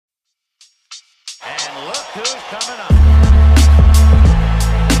two's coming up.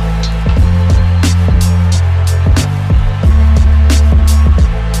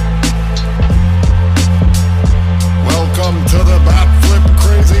 Welcome to the Bat Flip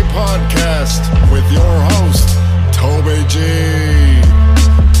Crazy Podcast with your host, Toby G.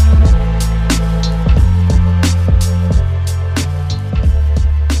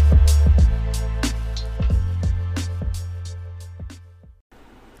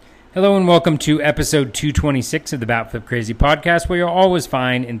 Hello and welcome to episode 226 of the Bat Flip Crazy Podcast, where you'll always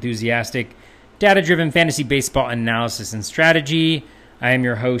find enthusiastic, data-driven fantasy baseball analysis and strategy. I am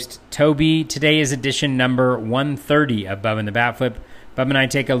your host, Toby. Today is edition number 130 of Bub and the Bat Flip. Bub and I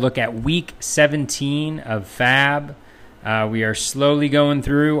take a look at week 17 of Fab. We are slowly going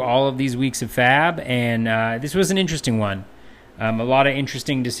through all of these weeks of Fab, and this was an interesting one. A lot of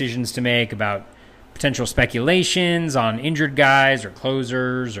interesting decisions to make about potential speculations on injured guys or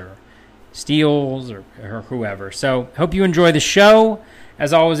closers or steals or whoever. So hope you enjoy the show.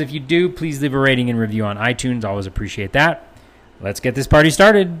 As always, if you do, please leave a rating and review on iTunes. Always appreciate that. Let's get this party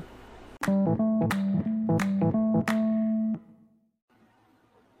started.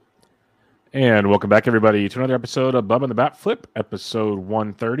 And welcome back, everybody, to another episode of Bub and the Bat Flip, episode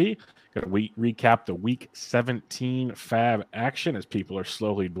 130. Going to recap the Week 17 Fab action as people are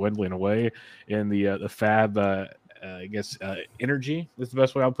slowly dwindling away in the Fab, energy is the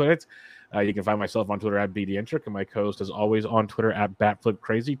best way I'll put it. You can find myself on Twitter at BDentric, and my co-host is always on Twitter at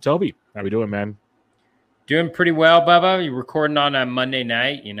BatFlipCrazy. Toby, how we doing, man? Doing pretty well, Bubba. You're recording on a Monday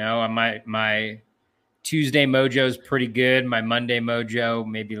night. You know, my Tuesday mojo is pretty good. My Monday mojo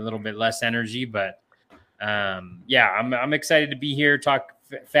maybe a little bit less energy, but I'm excited to be here. Talk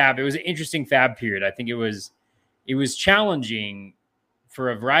Fab. It was an interesting Fab period. I think it was challenging for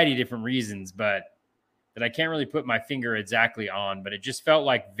a variety of different reasons, but that I can't really put my finger exactly on. But it just felt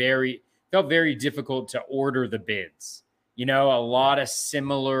very difficult to order the bids. You know, a lot of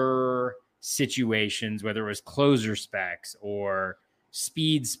similar situations, whether it was closer specs or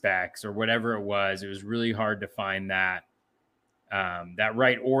speed specs or whatever it was really hard to find that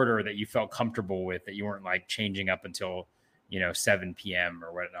right order that you felt comfortable with, that you weren't like changing up until 7 p.m.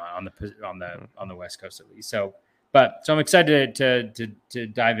 or whatnot on the West Coast at least. So I'm excited to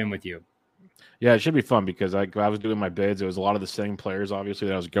dive in with you. Yeah, it should be fun because I was doing my bids. It was a lot of the same players, obviously,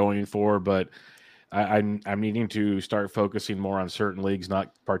 that I was going for, but I'm needing to start focusing more on certain leagues,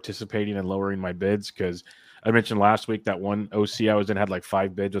 not participating and lowering my bids, because I mentioned last week that one OC I was in had like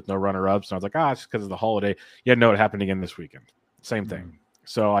 5 bids with no runner-ups, and I was like, it's because of the holiday. Yeah, no, it happened again this weekend. Same thing. Mm-hmm.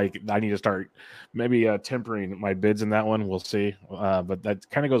 So I need to start maybe tempering my bids in that one. We'll see. But that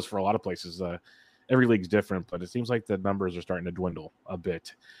kind of goes for a lot of places. Every league's different, but it seems like the numbers are starting to dwindle a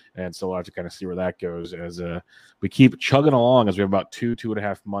bit. And so we'll have to kind of see where that goes as we keep chugging along, as we have about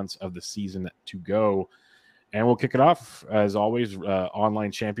 2.5 months of the season to go. And we'll kick it off, as always,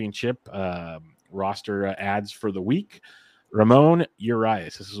 online championship roster ads for the week. Ramon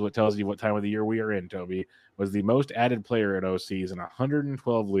Urias, this is what tells you what time of the year we are in, Toby, was the most added player at OCs in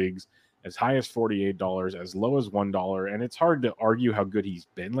 112 leagues, as high as $48, as low as $1. And it's hard to argue how good he's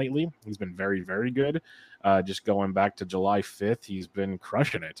been lately. He's been very, very good. Just going back to July 5th, he's been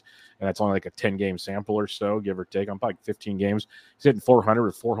crushing it. And that's only like a 10-game sample or so, give or take. I'm probably 15 games. He's hitting 400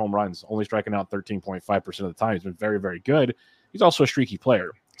 with 4 home runs, only striking out 13.5% of the time. He's been very, very good. He's also a streaky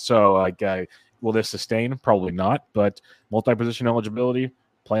player. So, will this sustain? Probably not. But multi-position eligibility,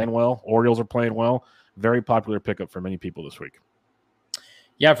 playing well. Orioles are playing well. Very popular pickup for many people this week.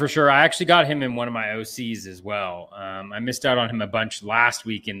 Yeah, for sure. I actually got him in one of my OCs as well. I missed out on him a bunch last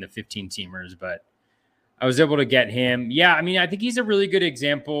week in the 15-teamers, but I was able to get him. Yeah, I mean, I think he's a really good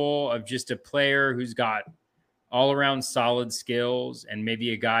example of just a player who's got all-around solid skills, and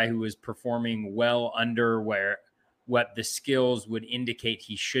maybe a guy who is performing well under what the skills would indicate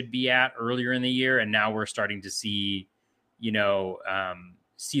he should be at earlier in the year. And now we're starting to see,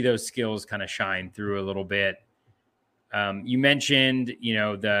 see those skills kind of shine through a little bit. You mentioned,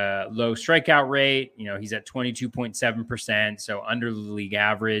 the low strikeout rate. He's at 22.7%, so under the league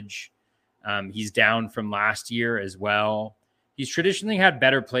average. He's down from last year as well. He's traditionally had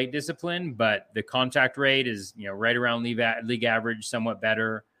better plate discipline, but the contact rate is, right around league average, somewhat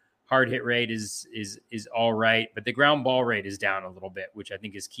better. Hard hit rate is all right, but the ground ball rate is down a little bit, which I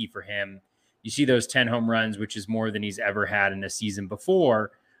think is key for him. You see those 10 home runs, which is more than he's ever had in a season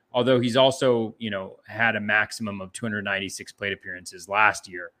before. Although he's also, had a maximum of 296 plate appearances last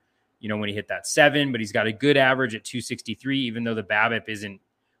year, when he hit that 7, but he's got a good average at 263, even though the BABIP isn't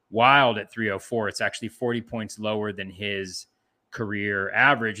wild at 304. It's actually 40 points lower than his career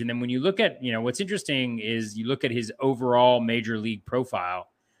average. And then when you look at, what's interesting is you look at his overall major league profile,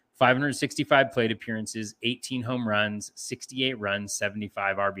 565 plate appearances, 18 home runs, 68 runs,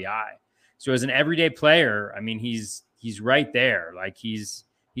 75 RBI. So as an everyday player, I mean, he's right there. Like he's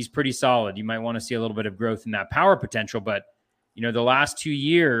pretty solid. You might want to see a little bit of growth in that power potential, but the last 2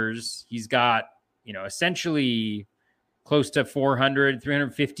 years he's got, essentially close to 400,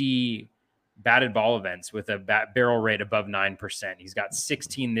 350 batted ball events with a barrel rate above 9%. He's got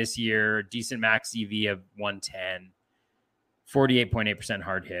 16 this year, decent max EV of 110, 48.8%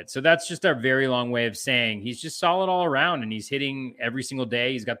 hard hit. So that's just a very long way of saying he's just solid all around, and he's hitting every single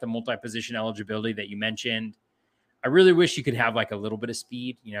day. He's got the multi-position eligibility that you mentioned. I really wish you could have like a little bit of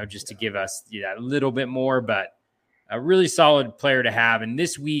speed, just to give us a little bit more, but a really solid player to have. And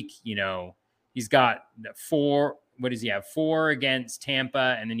this week, he's got 4. What does he have? 4 against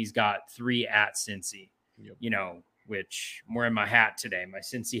Tampa, and then he's got 3 at Cincy. Yep. Which I'm wearing my hat today, my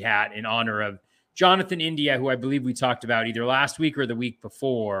Cincy hat, in honor of Jonathan India, who I believe we talked about either last week or the week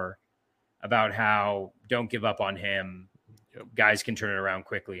before, about how don't give up on him. Yep. Guys can turn it around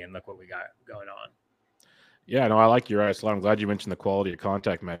quickly, and look what we got going on. Yeah, no, I like your eyes. I'm glad you mentioned the quality of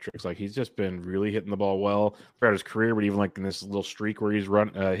contact metrics. Like he's just been really hitting the ball well throughout his career, but even like in this little streak where he's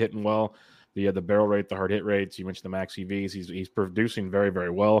hitting well, the barrel rate, the hard hit rates. You mentioned the max EVs. He's producing very, very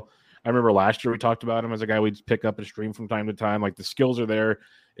well. I remember last year we talked about him as a guy we'd pick up and stream from time to time. Like the skills are there.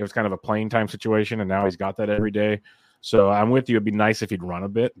 It was kind of a playing time situation, and now he's got that every day. So I'm with you. It'd be nice if he'd run a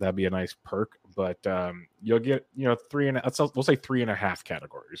bit. That'd be a nice perk. But you'll get, 3.5. We'll say 3.5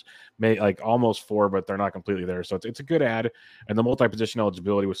 categories, like almost 4, but they're not completely there. So it's a good ad. And the multi-position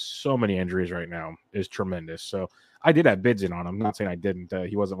eligibility with so many injuries right now is tremendous. So I did have bids in on him. I'm not saying I didn't.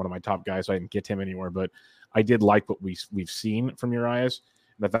 He wasn't one of my top guys, so I didn't get him anywhere. But I did like what we've seen from Urias.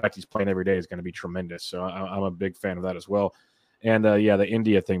 And the fact he's playing every day is going to be tremendous. So I'm a big fan of that as well. And the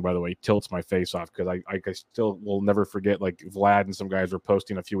India thing, by the way, tilts my face off because I still will never forget, like Vlad and some guys were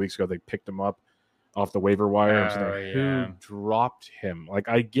posting a few weeks ago. They picked him up off the waiver wire. Who dropped him? Like,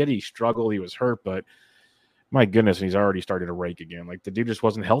 I get he struggled. He was hurt, but my goodness, he's already started to rake again. Like, the dude just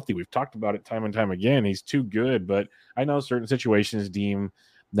wasn't healthy. We've talked about it time and time again. He's too good, but I know certain situations deem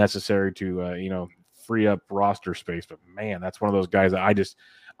necessary to, free up roster space. But, man, that's one of those guys that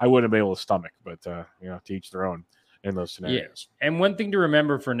I wouldn't be able to stomach. But, to each their own in those scenarios. Yeah. And one thing to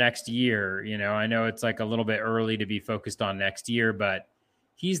remember for next year, I know it's like a little bit early to be focused on next year, but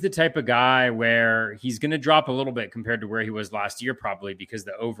he's the type of guy where he's going to drop a little bit compared to where he was last year, probably because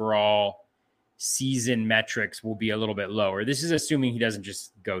the overall season metrics will be a little bit lower. This is assuming he doesn't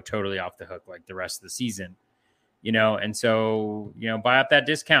just go totally off the hook like the rest of the season, and so, buy up that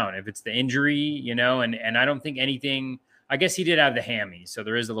discount if it's the injury, and I don't think anything. I guess he did have the hammy, so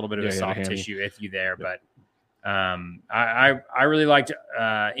there is a little bit of a soft tissue issue there, but I really liked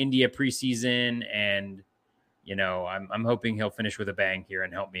India preseason, and I'm hoping he'll finish with a bang here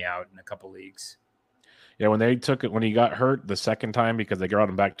and help me out in a couple leagues. Yeah, when he got hurt the second time because they got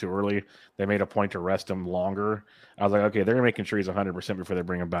him back too early, they made a point to rest him longer. I was like, okay, they're making sure he's 100% before they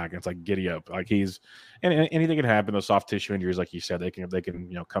bring him back. And it's like, giddy up, like and anything can happen. Those soft tissue injuries, like you said, they can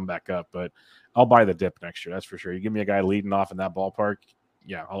come back up. But I'll buy the dip next year, that's for sure. You give me a guy leading off in that ballpark,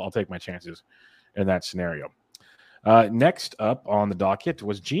 yeah, I'll take my chances in that scenario. Next up on the docket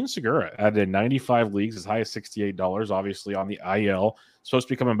was Jean Segura at 95 leagues, as high as $68, obviously on the IL. Supposed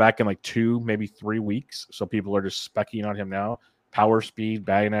to be coming back in like 2, maybe 3 weeks. So people are just specking on him now. Power, speed,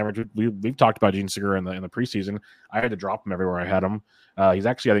 batting average. We've talked about Jean Segura in the preseason. I had to drop him everywhere I had him. He's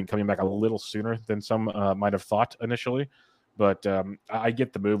actually, I think, coming back a little sooner than some might have thought initially. But I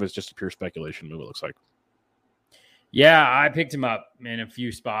get the move. It's just a pure speculation move, it looks like. Yeah, I picked him up in a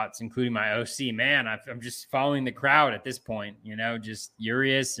few spots, including my OC. Man, I'm just following the crowd at this point, just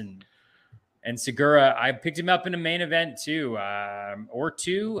Urias and Segura. I picked him up in a main event too, or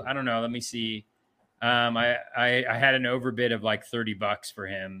 2. I don't know. Let me see. I had an overbid of like $30 for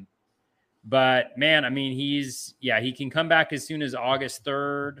him, but man, I mean, he can come back as soon as August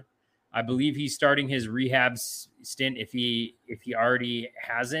 3rd. I believe he's starting his rehab stint. If he already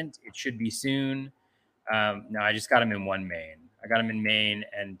hasn't, it should be soon. No, I just got him in one main. I got him in main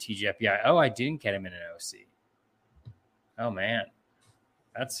and TGFBI. Oh, I didn't get him in an OC. Oh, man.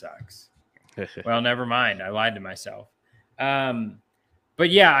 That sucks. Well, never mind. I lied to myself. But,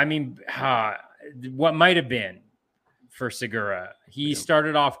 yeah, I mean, what might have been for Segura. He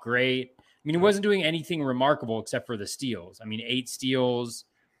started off great. I mean, he wasn't doing anything remarkable except for the steals. I mean, 8 steals,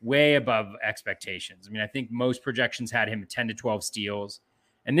 way above expectations. I mean, I think most projections had him 10 to 12 steals.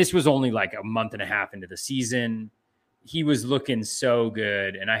 And this was only like a month and a half into the season. He was looking so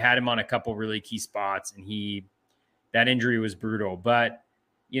good. And I had him on a couple really key spots, and that injury was brutal. But,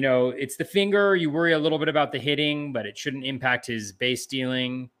 it's the finger. You worry a little bit about the hitting, but it shouldn't impact his base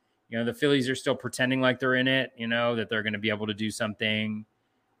stealing. You know, the Phillies are still pretending like they're in it, you know, that they're going to be able to do something.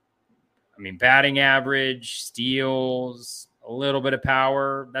 I mean, batting average, steals, a little bit of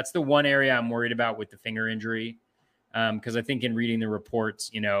power. That's the one area I'm worried about with the finger injury. Because I think in reading the reports,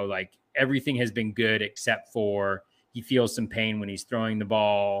 you know, like everything has been good except for he feels some pain when he's throwing the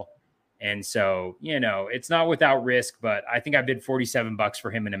ball. And so, you know, it's not without risk, but I think I bid $47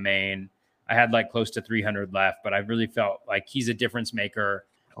 for him in a main. I had like close to 300 left, but I really felt like he's a difference maker.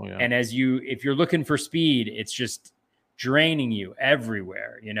 Oh, yeah. And if you're looking for speed, it's just draining you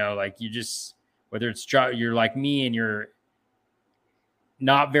everywhere, you know, like you just, whether it's you're like me and you're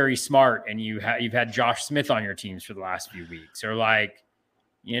not very smart and you've had Josh Smith on your teams for the last few weeks, or like,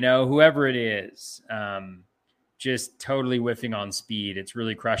 you know, whoever it is, just totally whiffing on speed. It's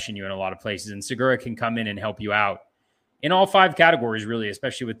really crushing you in a lot of places. And Segura can come in and help you out in all 5 categories, really,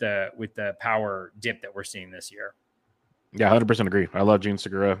 especially with the power dip that we're seeing this year. Yeah, 100% agree. I love Gene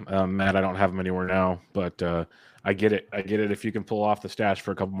Segura. Matt, I don't have him anywhere now, but I get it. I get it. If you can pull off the stash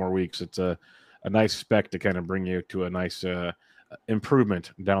for a couple more weeks, it's a nice spec to kind of bring you to a nice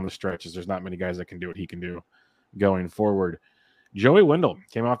improvement down the stretches. There's not many guys that can do what he can do going forward. Joey Wendell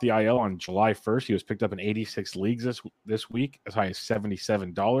came off the IL on July 1st. He was picked up in 86 leagues this week, as high as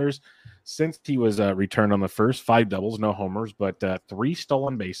 $77. Since he was returned on the first, 5 doubles, no homers, but 3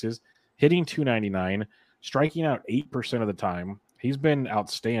 stolen bases, hitting .299, striking out 8% of the time. He's been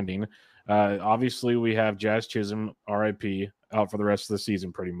outstanding. Obviously, we have Jazz Chisholm, RIP, out for the rest of the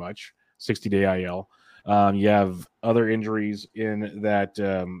season pretty much, 60-day IL. You have other injuries in that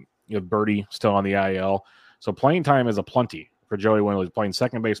you have Birdie still on the IL. So playing time is aplenty for Joey Wendell. He's playing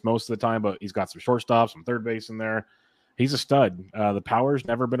second base most of the time, but he's got some shortstops, some third base in there. He's a stud. The power's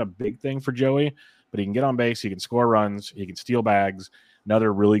never been a big thing for Joey, but he can get on base. He can score runs. He can steal bags.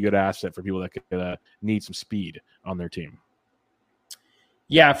 Another really good asset for people that could need some speed on their team.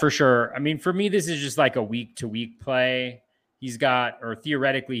 Yeah, for sure. I mean, for me, this is just like a week-to-week play. He's got, or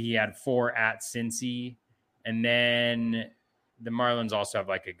theoretically, he had 4 at Cincy, and then the Marlins also have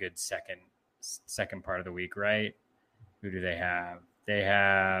like a good second part of the week, right? Who do they have? They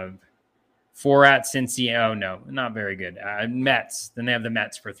have 4 at Cincy. Oh, no, not very good. Mets. Then they have the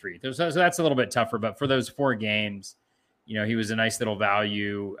Mets for 3. So that's a little bit tougher. But for those 4 games, you know, he was a nice little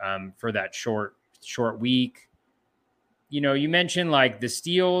value for that short week. You know, you mentioned like the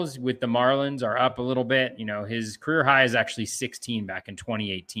steals with the Marlins are up a little bit. You know, his career high is actually 16 back in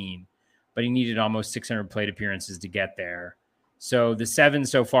 2018, but he needed almost 600 plate appearances to get there. So the 7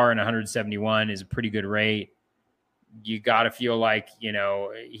 so far in 171 is a pretty good rate. You got to feel like, you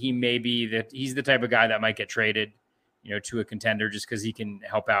know, he's the type of guy that might get traded, you know, to a contender just because he can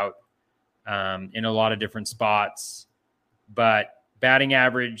help out in a lot of different spots. But batting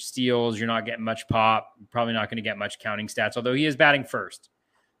average, steals, you're not getting much pop. Probably not going to get much counting stats, although he is batting first.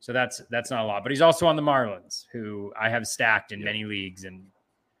 So that's not a lot. But he's also on the Marlins, who I have stacked in many leagues, and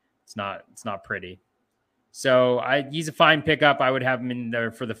it's not pretty. So he's a fine pickup. I would have him in there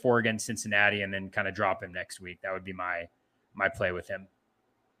for the 4 against Cincinnati and then kind of drop him next week. That would be my play with him.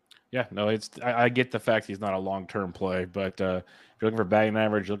 Yeah, no, I get the fact he's not a long-term play, but if you're looking for batting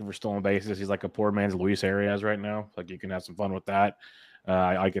average, looking for stolen bases, he's like a poor man's Luis Arias right now. Like you can have some fun with that.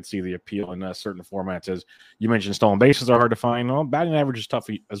 I could see the appeal in certain formats. As you mentioned, stolen bases are hard to find. Well, batting average is tough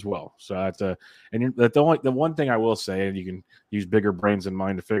as well. So that's the one thing I will say, and you can use bigger brains than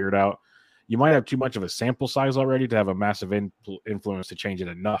mine to figure it out. You might have too much of a sample size already to have a massive influence to change it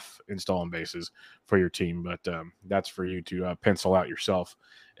enough in stolen bases for your team. But that's for you to pencil out yourself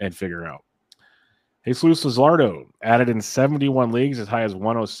and figure out. Jesus Luzardo added in 71 leagues as high as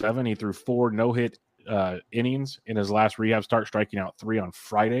 107. He threw 4 no-hit innings in his last rehab start, striking out 3 on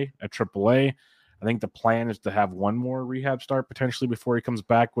Friday at AAA. I think the plan is to have 1 more rehab start potentially before he comes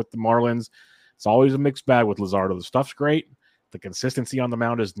back with the Marlins. It's always a mixed bag with Luzardo. The stuff's great. The consistency on the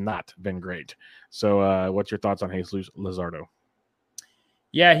mound has not been great. So what's your thoughts on Jesus Luzardo?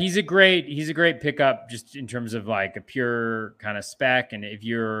 Yeah, he's a great pickup just in terms of like a pure kind of spec. And if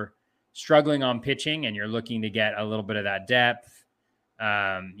you're struggling on pitching and you're looking to get a little bit of that depth,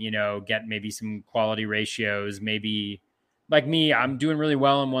 you know, get maybe some quality ratios, maybe like me, I'm doing really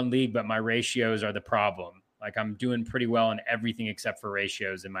well in one league, but my ratios are the problem. Like I'm doing pretty well in everything except for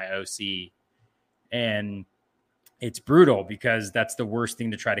ratios in my OC. And it's brutal because that's the worst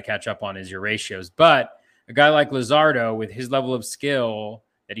thing to try to catch up on is your ratios. But a guy like Luzardo with his level of skill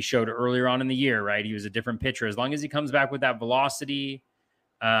that he showed earlier on in the year, right? He was a different pitcher. As long as he comes back with that velocity,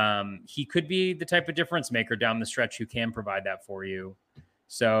 he could be the type of difference maker down the stretch who can provide that for you.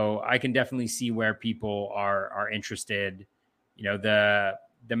 So I can definitely see where people are interested. You know,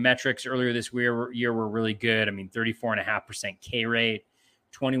 the metrics earlier this year were really good. I mean, 34.5% K rate.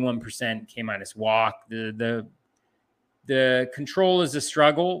 21% K minus walk. The control is a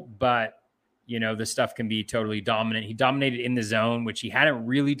struggle, but the stuff can be totally dominant. He dominated in the zone, which he hadn't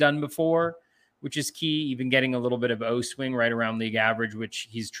really done before, which is key. Even getting a little bit of O swing right around league average, which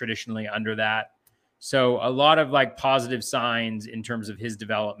he's traditionally under that. So a lot of positive signs in terms of his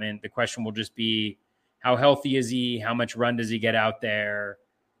development. The question will just be, how healthy is he? How much run does he get out there?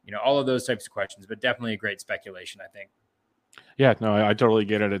 All of those types of questions, but definitely a great speculation, I think. Yeah, no, I totally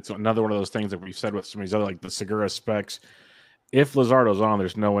get it. It's another one of those things that we've said with some of these other, the Segura specs. If Luzardo's on,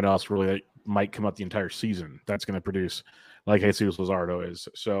 there's no one else really that might come up the entire season that's going to produce like Jesus Luzardo is.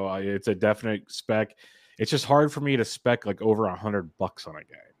 So it's a definite spec. It's just hard for me to spec over $100 on a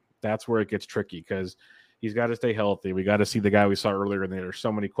guy. That's where it gets tricky because he's got to stay healthy. We got to see the guy we saw earlier, and there's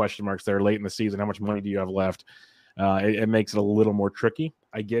so many question marks there late in the season. How much money do you have left? It makes it a little more tricky.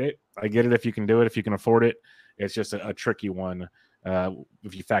 I get it. If you can do it, if you can afford it. It's just a tricky one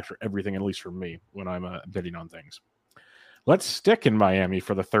if you factor everything, at least for me, when I'm bidding on things. Let's stick in Miami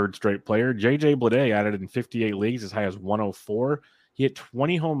for the third straight player. J.J. Bleday added in 58 leagues as high as 104. He hit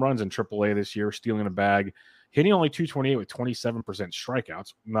 20 home runs in AAA this year, stealing a bag, hitting only 228 with 27%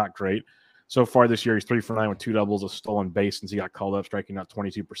 strikeouts. Not great. So far this year, he's 3 for 9 with 2 doubles, a stolen base since he got called up, striking out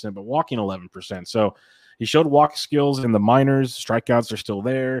 22%, but walking 11%. So he showed walk skills in the minors. Strikeouts are still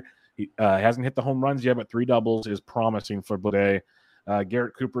there. He hasn't hit the home runs yet, but 3 doubles is promising for Bleday.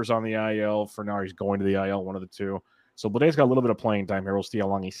 Garrett Cooper's on the IL. For now, he's going to the IL, one of the two. So Bleday's got a little bit of playing time here. We'll see how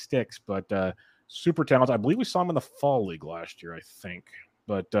long he sticks, but super talented. I believe we saw him in the fall league last year, I think.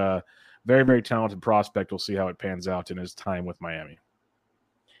 But very, very talented prospect. We'll see how it pans out in his time with Miami.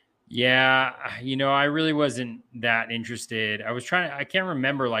 Yeah, I really wasn't that interested. I can't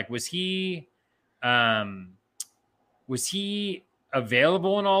remember, was he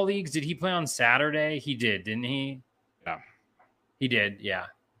available in all leagues? Did he play on Saturday? He did, didn't he? Yeah. He did, yeah.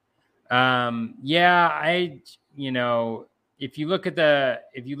 If you look at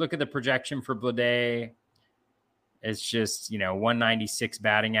the projection for Bleday, it's just, 196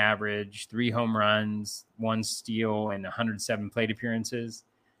 batting average, 3 home runs, 1 steal, and 107 plate appearances.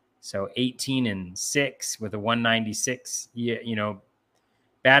 So 18-6 with a 196,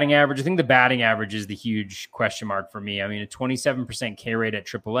 batting average. I think the batting average is the huge question mark for me. I mean, a 27% K rate at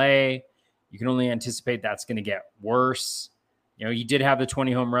AAA, you can only anticipate that's going to get worse. He did have the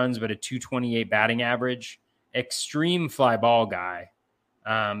 20 home runs, but a 228 batting average, extreme fly ball guy.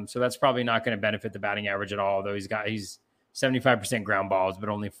 So that's probably not going to benefit the batting average at all, although he's 75% ground balls, but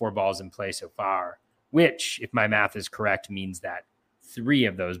only 4 balls in play so far, which, if my math is correct, means that 3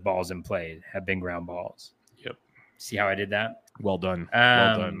 of those balls in play have been ground balls. Yep. See how I did that? Well done.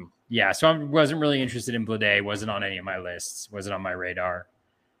 Well done. Yeah, so I wasn't really interested in Bleday. Wasn't on any of my lists. Wasn't on my radar.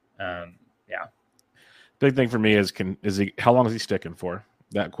 Yeah. Big thing for me is how long is he sticking for?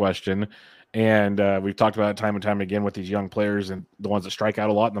 That question. And we've talked about it time and time again with these young players and the ones that strike out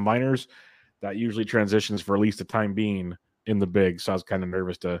a lot in the minors. That usually transitions for at least the time being in the big. So I was kind of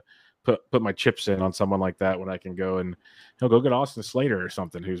nervous to put my chips in on someone like that when I can go and go get Austin Slater or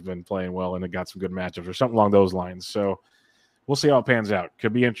something who's been playing well and got some good matchups or something along those lines. So we'll see how it pans out.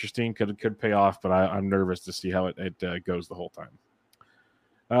 Could be interesting. Could pay off, but I'm nervous to see how it goes the whole time.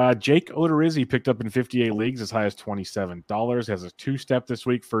 Jake Odorizzi picked up in 58 leagues as high as $27. Has a 2-step this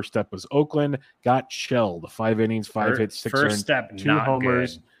week. First step was Oakland. Got shelled. 5 innings, 5 hits, 6 first earned, step, 2 not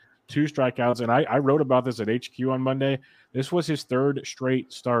homers, good. 2 strikeouts. And I wrote about this at HQ on Monday. This was his 3rd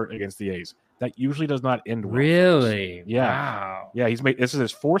straight start against the A's. That usually does not end well. Really? Yeah. Wow. Yeah, this is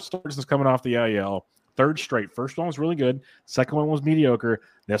his 4th start since coming off the IL. 3rd straight. First one was really good. Second one was mediocre.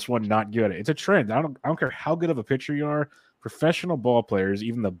 This one not good. It's a trend. I don't care how good of a pitcher you are. Professional ball players,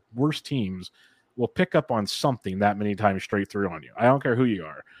 even the worst teams, will pick up on something that many times straight through on you. I don't care who you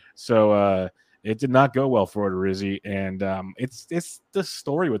are. So it did not go well for Odorizzi, and it's the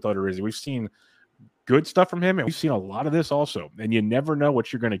story with Odorizzi. We've seen good stuff from him, and we've seen a lot of this also, and you never know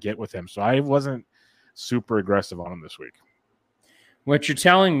what you're going to get with him. So I wasn't super aggressive on him this week. What you're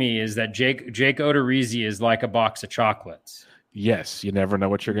telling me is that Jake Odorizzi is like a box of chocolates. Yes, you never know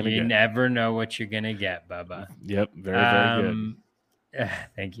what you're going to get. You never know what you're going to get, Bubba. Yep, very good.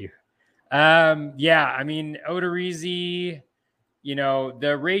 Thank you. Yeah, I mean, Odorizzi,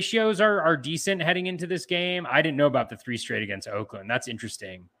 the ratios are decent heading into this game. I didn't know about the 3 straight against Oakland. That's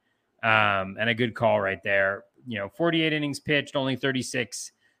interesting. And a good call right there. 48 innings pitched, only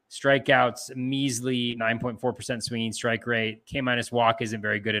 36 strikeouts, measly 9.4% swinging strike rate. K minus walk isn't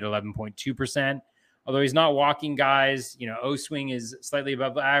very good at 11.2%. Although he's not walking guys, O swing is slightly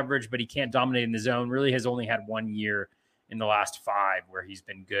above average, but he can't dominate in the zone. Really has only had 1 year in the last 5 where he's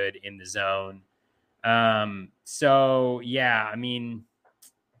been good in the zone. So yeah, I mean,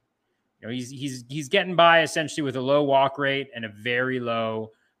 he's getting by essentially with a low walk rate and a very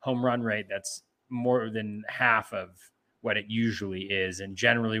low home run rate. That's more than half of what it usually is. And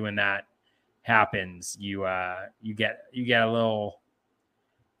generally when that happens, you get a little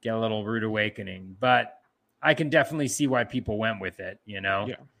rude awakening, but I can definitely see why people went with it,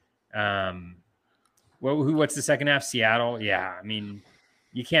 Yeah. What's the second half? Seattle. Yeah. I mean,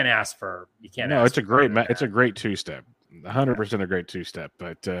 you can't ask for. It's a great two-step. 100% a great two-step.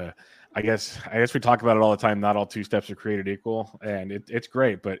 But I guess we talk about it all the time. Not all two steps are created equal, and it's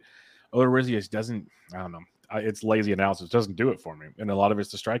great. But Odorizzi doesn't. I don't know. It's lazy analysis. It doesn't do it for me, and a lot of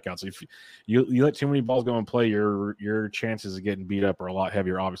it's the strikeouts. If you let too many balls go and play, your chances of getting beat up are a lot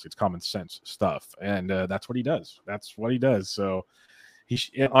heavier. Obviously, it's common sense stuff, and that's what he does. So.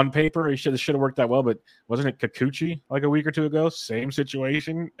 On paper, he should have worked that well, but wasn't it Kikuchi like a week or two ago? Same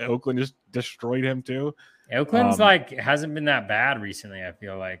situation. Oakland just destroyed him too. Oakland's hasn't been that bad recently. I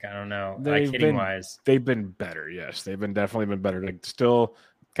feel like I don't know. Hitting wise, they've been better. Yes, they've definitely been better. Like still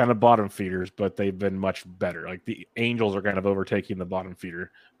kind of bottom feeders, but they've been much better. Like the Angels are kind of overtaking the bottom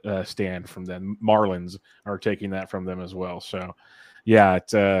feeder stand from them. Marlins are taking that from them as well. So. Yeah,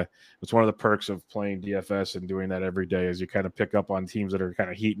 it's one of the perks of playing DFS and doing that every day is you kind of pick up on teams that are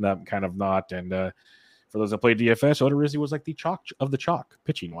kind of heating up and kind of not. And for those that play DFS, Odorizzi was like the chalk of the chalk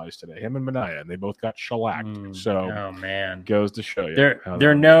pitching wise today. Him and Minaya, and they both got shellacked. Oh man, goes to show you.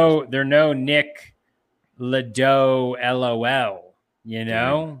 They're no Nick Lado LOL.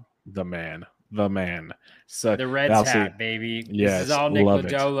 The man. So the Reds hat, baby. Yes, this is all Nick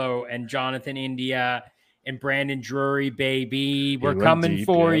Lodolo and Jonathan India. And Brandon Drury, baby. We're coming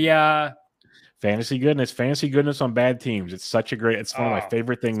for ya. Fantasy goodness on bad teams. It's one of my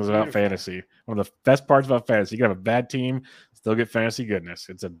favorite things about fantasy. One of the best parts about fantasy. You can have a bad team, still get fantasy goodness.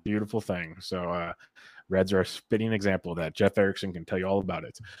 It's a beautiful thing. So Reds are a spitting example of that. Jeff Erickson can tell you all about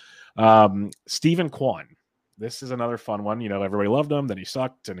it. Stephen Kwan. This is another fun one. Everybody loved him. Then he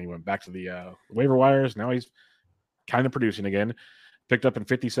sucked, and he went back to the waiver wires. Now he's kind of producing again. Picked up in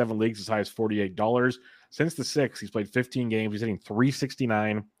 57 leagues as high as $48. Since the 6th, he's played 15 games. He's hitting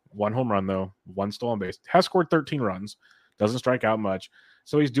 .369, 1 home run, though, 1 stolen base. Has scored 13 runs. Doesn't strike out much.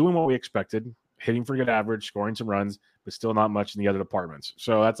 So he's doing what we expected, hitting for good average, scoring some runs, but still not much in the other departments.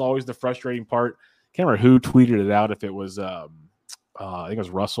 So that's always the frustrating part. Can't remember who tweeted it out. If it was, I think it was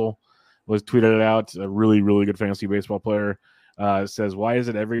Russell, tweeted it out. A really, really good fantasy baseball player. Says, why is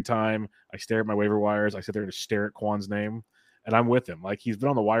it every time I stare at my waiver wires, I sit there and just stare at Kwan's name? And I'm with him. Like, he's been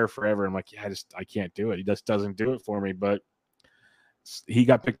on the wire forever. I'm like, yeah, I can't do it. He just doesn't do it for me. But he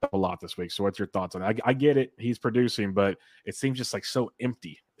got picked up a lot this week. So what's your thoughts on it? I get it. He's producing, but it seems just like so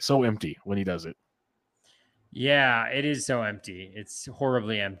empty when he does it. Yeah, it is so empty. It's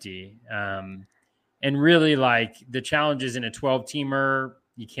horribly empty. And really, like, the challenges in a 12-teamer,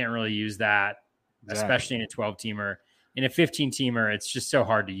 you can't really use that, especially in a 12-teamer. In a 15-teamer, it's just so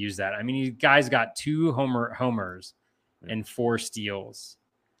hard to use that. I mean, guys got 2 homers and 4 steals.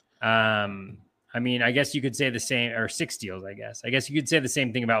 I mean, I guess you could say the same, or 6 steals, I guess you could say the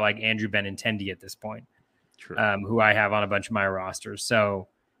same thing about like Andrew Benintendi at this point, who I have on a bunch of my rosters. So,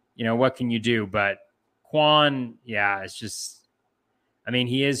 what can you do? But Kwan, yeah, it's just, I mean,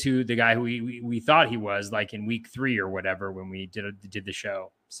 he is the guy who we thought he was, like in week 3 or whatever when we did the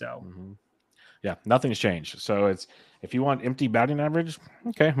show. So, yeah, nothing's changed. So it's, if you want empty batting average,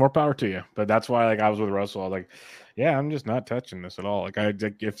 okay, more power to you. But that's why, like, I was with Russell. I was like, yeah, I'm just not touching this at all. Like,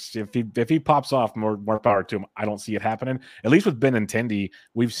 if he pops off, more power to him. I don't see it happening. At least with Benintendi,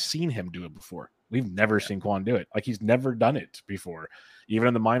 we've seen him do it before. We've never seen Kwan do it. Like, he's never done it before. Even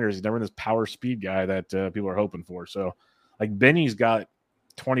in the minors, he's never been this power speed guy that people are hoping for. So, like, Benny's got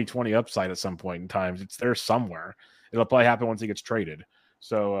 2020 upside at some point in time. It's there somewhere. It'll probably happen once he gets traded.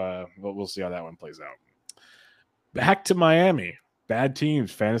 So, we'll see how that one plays out. Back to Miami. Bad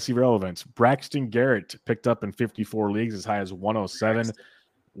teams, fantasy relevance. Braxton Garrett picked up in 54 leagues as high as 107.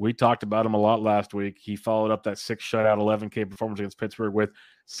 We talked about him a lot last week. He followed up that 6 shutout, 11K performance against Pittsburgh with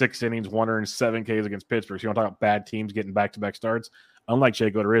 6 innings, 107 Ks against Pittsburgh. So you want to talk about bad teams getting back-to-back starts? Unlike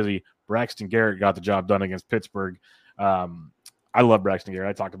Jake Odorizzi, Braxton Garrett got the job done against Pittsburgh. I love Braxton Garrett.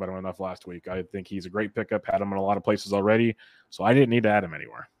 I talked about him enough last week. I think he's a great pickup. Had him in a lot of places already, so I didn't need to add him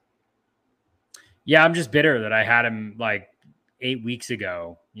anywhere. Yeah, I'm just bitter that I had him like 8 weeks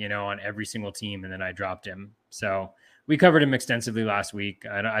ago, on every single team, and then I dropped him. So we covered him extensively last week.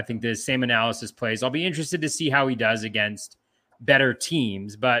 I think the same analysis plays. I'll be interested to see how he does against better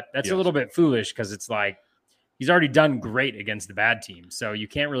teams, but that's a little bit foolish because it's like he's already done great against the bad teams. So you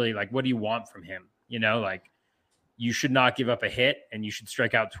can't really, like, what do you want from him? Like, you should not give up a hit and you should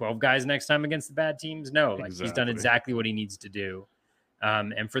strike out 12 guys next time against the bad teams. No, like, he's done exactly what he needs to do.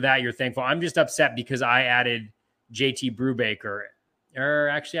 And for that, you're thankful. I'm just upset because I added JT Brubaker. Or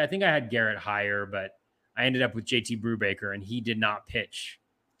actually, I think I had Garrett higher, but I ended up with JT Brubaker, and he did not pitch.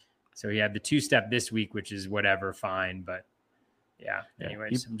 So he had the 2-step this week, which is whatever, fine. But yeah,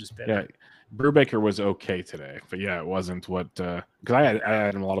 anyways, I'm just bitter. Yeah, Brubaker was okay today, but yeah, it wasn't what because I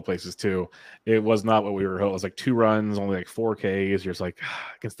had him a lot of places too. It was not what we were. It was like 2 runs, only like 4 Ks. You're just like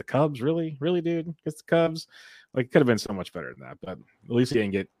against the Cubs, really, dude, against the Cubs. Like it could have been so much better than that, but at least he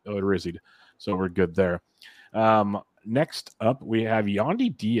didn't get Odorizzi'd, so we're good there. Next up, we have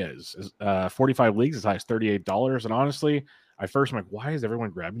Yandy Diaz, 45 leagues, as high as $38. And honestly, I first am like, why is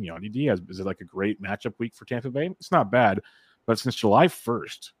everyone grabbing Yandy Diaz? Is it like a great matchup week for Tampa Bay? It's not bad, but since July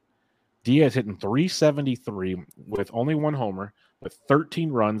 1st, Diaz hitting 373 with only 1 homer, with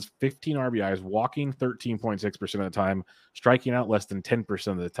 13 runs, 15 RBIs, walking 13.6% of the time, striking out less than 10%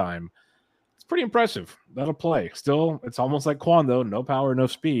 of the time. It's pretty impressive. That'll play. Still, it's almost like Quan, though. No power, no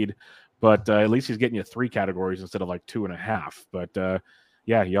speed. But at least he's getting you 3 categories instead of like 2.5. But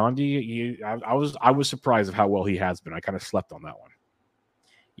yeah, Yandy, I was surprised of how well he has been. I kind of slept on that one.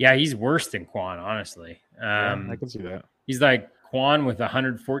 Yeah, he's worse than Quan, honestly. Yeah, I can see that. He's like Quan with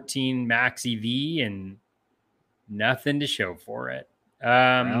 114 max EV and nothing to show for it.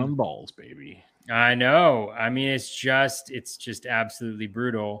 Round balls, baby. I know. I mean, it's just absolutely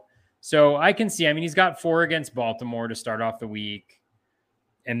brutal. So I can see. I mean, he's got 4 against Baltimore to start off the week.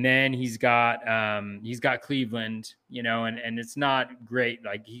 And then he's got Cleveland, and it's not great.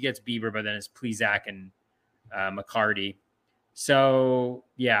 Like he gets Bieber, but then it's Plesac and McCarty. So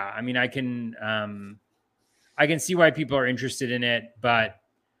yeah, I mean, I can see why people are interested in it, but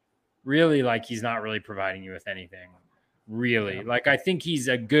really, like he's not really providing you with anything. Really, yeah. Like I think he's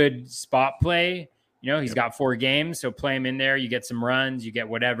a good spot play. He's got 4 games, so play him in there. You get some runs, you get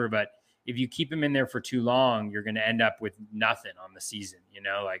whatever, but if you keep him in there for too long, you're going to end up with nothing on the season. You're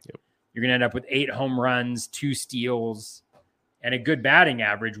going to end up with 8 home runs, 2 steals, and a good batting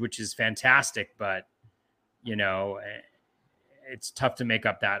average, which is fantastic. But, it's tough to make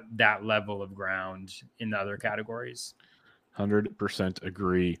up that level of ground in the other categories. 100%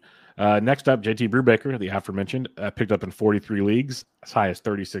 agree. Next up, JT Brubaker, the aforementioned, picked up in 43 leagues, as high as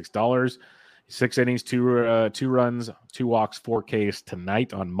 $36. 6 innings, 2 runs, 2 walks, 4 Ks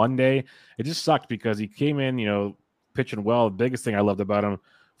tonight on Monday. It just sucked because he came in, pitching well. The biggest thing I loved about him,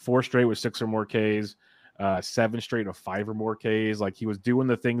 4 straight with 6 or more Ks, 7 straight with 5 or more Ks. Like he was doing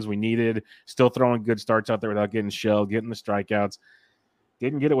the things we needed, still throwing good starts out there without getting shelled, getting the strikeouts.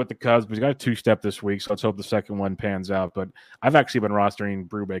 Didn't get it with the Cubs, but he's got a 2-step this week, so let's hope the second one pans out. But I've actually been rostering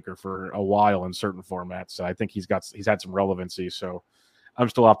Brubaker for a while in certain formats, so I think he's had some relevancy. So I'm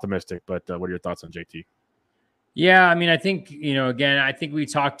still optimistic, but what are your thoughts on JT? Yeah, I mean, I think, again, I think we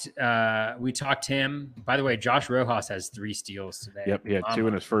talked him. By the way, Josh Rojas has 3 steals today. Yep, he had 2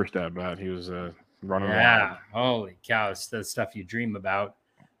 in his first at bat. He was running around. Holy cow, it's the stuff you dream about.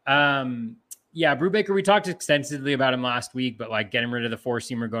 Yeah, Brubaker, we talked extensively about him last week, but like getting rid of the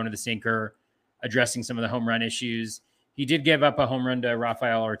 4-seamer, going to the sinker, addressing some of the home run issues. He did give up a home run to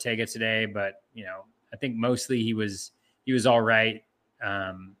Rafael Ortega today, but, I think mostly he was all right.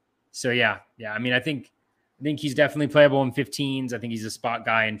 So yeah. I mean, I think he's definitely playable in 15s. I think he's a spot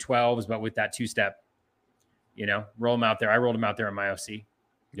guy in 12s, but with that 2-step, roll him out there. I rolled him out there in my OC.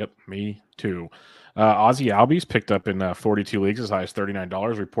 Yep, me too. Ozzie Albies picked up in 42 leagues, as high as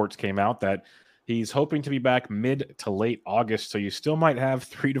 $39. Reports came out that he's hoping to be back mid to late August, so you still might have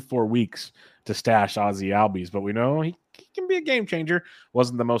 3 to 4 weeks to stash Ozzie Albies. But we know he can be a game changer.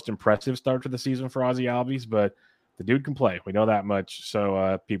 Wasn't the most impressive start to the season for Ozzie Albies, but the dude can play. We know that much.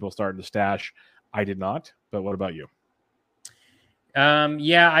 So people started to stash. I did not. But what about you?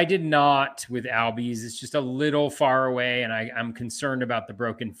 Yeah, I did not with Albies. It's just a little far away, and I'm concerned about the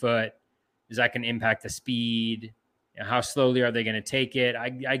broken foot. Is that can impact the speed? How slowly are they going to take it?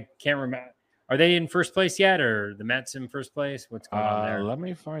 I can't remember. Are they in first place yet, or the Mets in first place? What's going on there? Let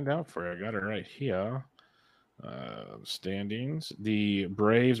me find out for you. I got it right here. Standings. The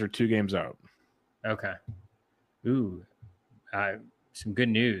Braves are 2 games out. Okay. Ooh, some good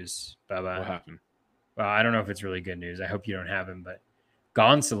news, Bubba. What happened? Well, I don't know if it's really good news. I hope you don't have him, but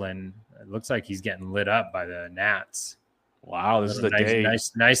Gonsolin, it looks like he's getting lit up by the Nats. Wow, this is the day.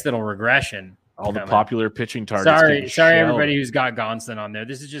 Nice little regression. All the popular pitching targets. Sorry, everybody who's got Gonsolin on there.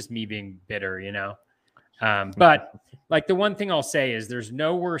 This is just me being bitter, But like the one thing I'll say is there's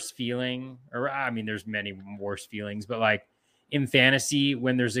no worse feeling, or I mean, there's many worse feelings, but like in fantasy,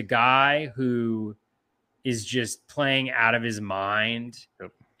 when there's a guy who is just playing out of his mind.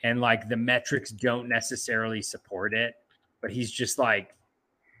 Yep. And like the metrics don't necessarily support it, but he's just like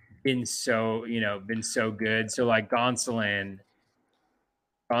been so good. So like Gonsolin,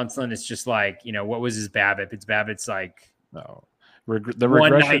 Gonsolin, it's just like, what was his BABIP? It's BABIP's like No, the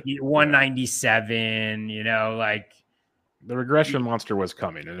regression 197. Like the regression monster was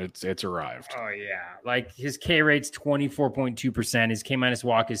coming, and it's arrived. Oh yeah, like his K rate's 24.2%. His K minus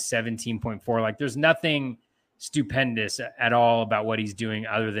walk is 17.4. Like there's nothing stupendous at all about what he's doing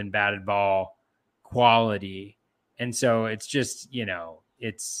other than batted ball quality. And so it's just,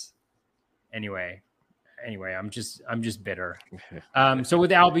 it's anyway, I'm just bitter. So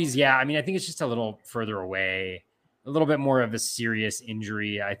with Albies, yeah, I mean, I think it's just a little further away, a little bit more of a serious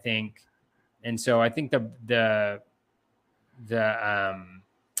injury, I think. And so I think I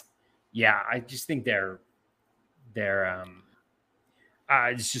just think they're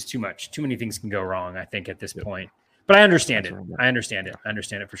it's just too much. Too many things can go wrong, I think, at this point. But I understand it. I understand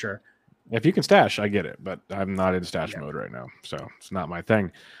it for sure. If you can stash, I get it, but I'm not in stash mode right now, so it's not my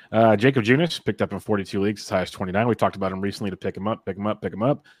thing. Jacob Junis picked up in 42 leagues, as high as 29. We talked about him recently to pick him up.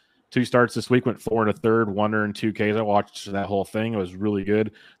 2 starts this week, went 4 1/3, 1 and 2 Ks. I watched that whole thing. It was really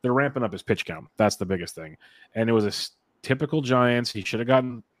good. They're ramping up his pitch count. That's the biggest thing. And it was a typical Giants. He should have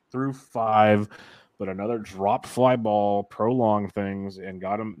gotten through 5, but another drop fly ball prolonged things and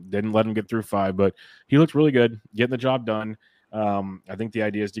didn't let him get through 5, but he looked really good, getting the job done. I think the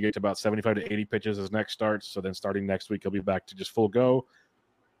idea is to get to about 75 to 80 pitches as next starts. So then starting next week, he'll be back to just full go,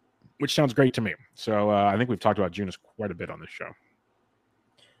 which sounds great to me. So I think we've talked about Junis quite a bit on this show.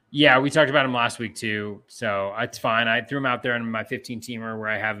 Yeah, we talked about him last week too. So it's fine. I threw him out there in my 15-teamer where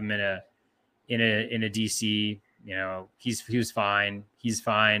I have him in a DC. He was fine. He's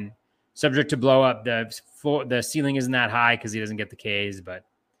fine. Subject to blow up. The ceiling isn't that high because he doesn't get the Ks, but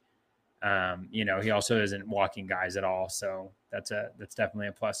he also isn't walking guys at all. So that's definitely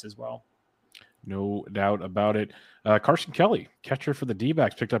a plus as well. No doubt about it. Carson Kelly, catcher for the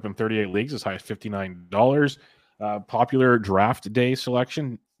D-backs, picked up in 38 leagues, as high as $59. Popular draft day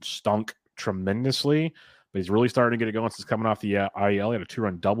selection, stunk tremendously, but he's really starting to get it going since coming off the IL. He had a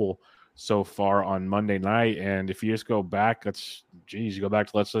 2-run double so far on Monday night. And if you just go back, let's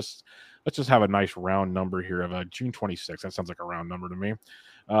just have a nice round number here of June 26th. That sounds like a round number to me.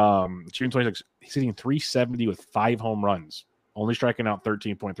 June 26th, he's hitting 370 with 5 home runs, only striking out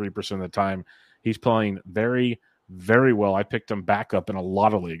 13.3% of the time. He's playing very, very well. I picked him back up in a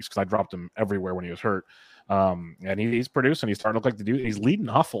lot of leagues because I dropped him everywhere when he was hurt. And he's producing. He's starting to look like the dude. He's leading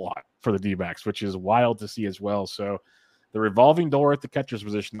off a lot for the D-backs, which is wild to see as well. So the revolving door at the catcher's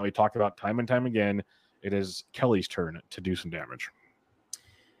position that we talked about time and time again, it is Kelly's turn to do some damage.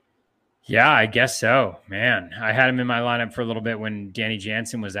 Yeah, I guess so, man. I had him in my lineup for a little bit when Danny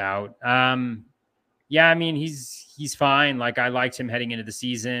Jansen was out. Yeah, I mean, he's fine. Like, I liked him heading into the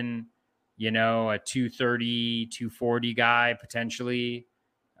season, a 230, 240 guy, potentially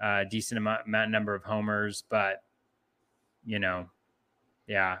decent amount number of homers, but yeah,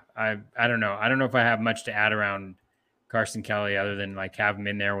 I don't know. I don't know if I have much to add around Carson Kelly other than like have him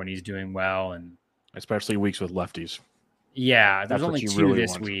in there when he's doing well, and especially weeks with lefties. Yeah, there's only 2 really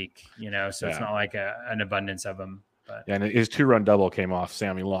this week, so it's not like an abundance of them. But yeah, and his 2-run double came off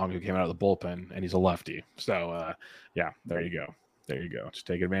Sammy Long, who came out of the bullpen, and he's a lefty. So, there you go. Just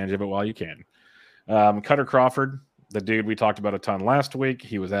take advantage of it while you can. Cutter Crawford, the dude we talked about a ton last week,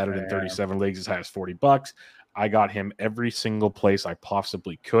 he was added in 37 leagues as high as $40. I got him every single place I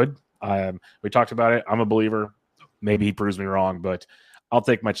possibly could. We talked about it. I'm a believer. Maybe he proves me wrong, but I'll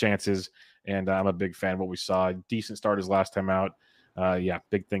take my chances. And I'm a big fan of what we saw. Decent start his last time out.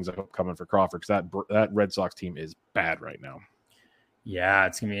 Big things I hope coming for Crawford because that Red Sox team is bad right now. Yeah,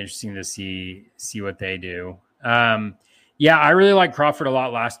 it's gonna be interesting to see what they do. I really liked Crawford a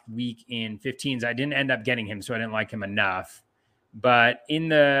lot last week in 15s. I didn't end up getting him, so I didn't like him enough. But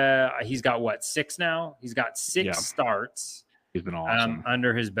he's got 6 now. He's got 6 starts. He's been awesome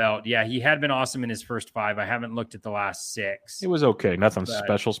under his belt. Yeah, he had been awesome in his first 5. I haven't looked at the last 6. It was okay. Nothing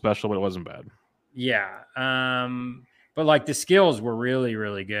special, but it wasn't bad. Yeah. But like the skills were really,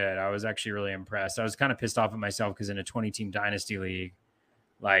 really good. I was actually really impressed. I was kind of pissed off at myself because in a 20-team dynasty league,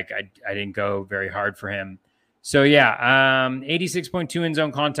 like I didn't go very hard for him. So 86.2 in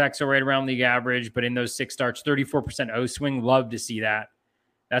zone contact, so right around league average. But in those 6 starts, 34% O swing. Love to see that.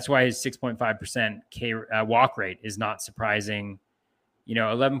 That's why his 6.5% K walk rate is not surprising.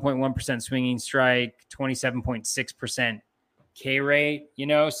 11.1% swinging strike, 27.6% K rate.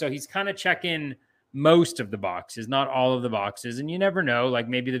 So he's kind of checking most of the boxes, not all of the boxes. And you never know, like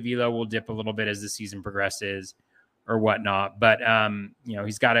maybe the velo will dip a little bit as the season progresses or whatnot. But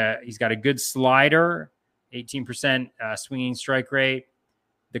he's got a good slider, 18% swinging strike rate.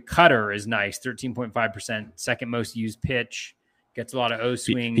 The cutter is nice, 13.5%, second most used pitch. Gets a lot of O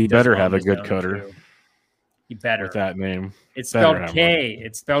swing. He better have a good cutter. He better. with that name. It's spelled K.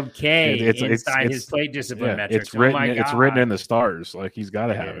 It's spelled K inside his plate discipline metrics. It's written. It's written in the stars. Like he's got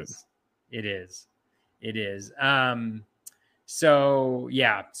to have it. It is. So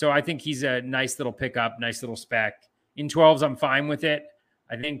yeah. So I think he's a nice little pickup, nice little spec. In 12s, I'm fine with it.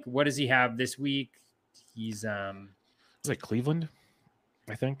 I think, what does he have this week? He's is it Cleveland?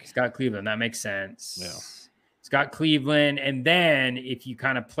 I think he's got Cleveland. That makes sense. Yeah. He's got Cleveland, and then if you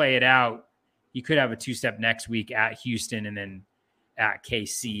kind of play it out, you could have a 2-step next week at Houston and then at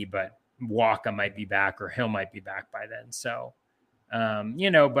KC, but Waka might be back or Hill might be back by then. So,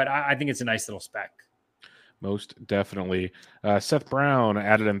 but I think it's a nice little spec. Most definitely. Seth Brown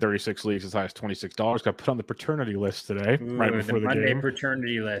added in 36 leagues as high as $26. Got put on the paternity list today, right before the Monday game.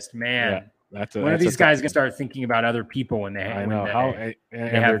 Paternity list, man. Yeah. One of these guys gonna start thinking about other people when they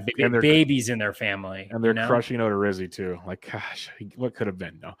have babies in their family, and they're crushing Odorizzi too. Like, gosh, what could have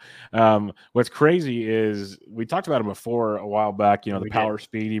been? No. What's crazy is we talked about him before a while back. The power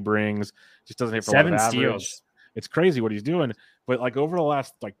speed he brings just doesn't hit for 7 steals. steals. It's crazy what he's doing. But like over the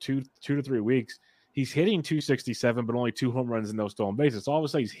last like two to 3 weeks, he's hitting 267, but only 2 home runs and no stolen bases. So all of a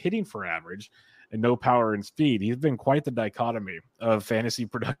sudden, he's hitting for average and no power and speed. He's been quite the dichotomy of fantasy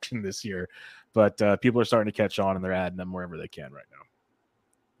production this year, but people are starting to catch on and they're adding them wherever they can right now.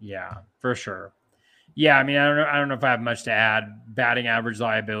 Yeah, for sure. Yeah, I mean, I don't know if I have much to add. Batting average,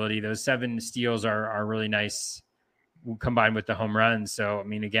 liability, those 7 steals are really nice combined with the home runs. So, I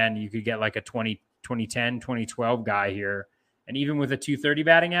mean, again, you could get like a 2010, 2012 guy here. And even with a 230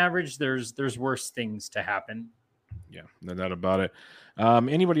 batting average, there's worse things to happen. Yeah, no doubt about it.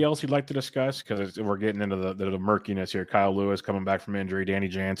 Anybody else you'd like to discuss? Because we're getting into the murkiness here. Kyle Lewis coming back from injury. Danny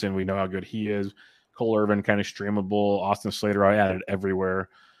Jansen, we know how good he is. Cole Irvin, kind of streamable. Austin Slater, I added everywhere.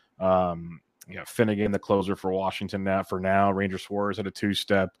 Finnegan, the closer for Washington for now. Ranger Suarez at a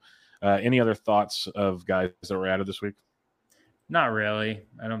 2-step. Any other thoughts of guys that were added this week? Not really.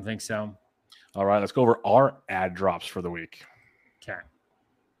 I don't think so. All right, let's go over our ad drops for the week. Okay.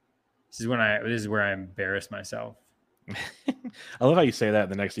 This is where I embarrass myself. I love how you say that.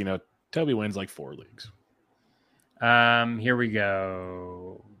 The next thing you know, Toby wins like 4 leagues. Here we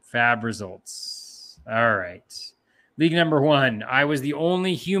go. Fab results. All right. League number 1. I was the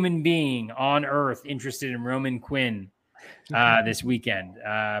only human being on earth interested in Roman Quinn this weekend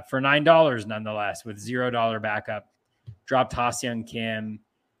for $9 nonetheless with $0 backup. Dropped Ha-Seong Kim.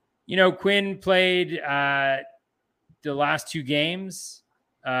 Quinn played the last 2 games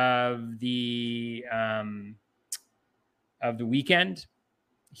of the weekend.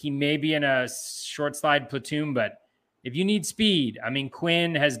 He may be in a short slide platoon, but if you need speed, I mean,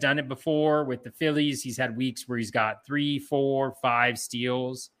 Quinn has done it before with the Phillies. He's had weeks where he's got 3, 4, 5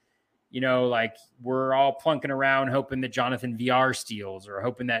 steals. Like we're all plunking around hoping that Jonathan VR steals or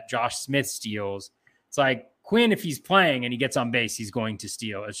hoping that Josh Smith steals. It's like Quinn, if he's playing and he gets on base, he's going to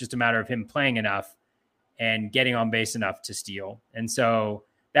steal. It's just a matter of him playing enough and getting on base enough to steal. And so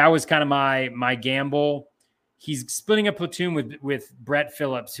that was kind of my gamble. He's splitting a platoon with Brett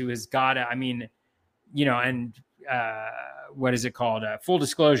Phillips, who has got, what is it called? Full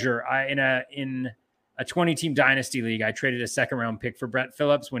disclosure, in a 20-team dynasty league, I traded a 2nd-round pick for Brett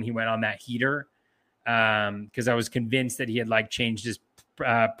Phillips when he went on that heater because I was convinced that he had changed his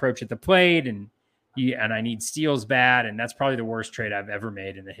approach at the plate and I need steals bad, and that's probably the worst trade I've ever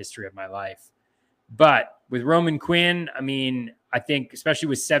made in the history of my life. But with Roman Quinn, I mean, I think especially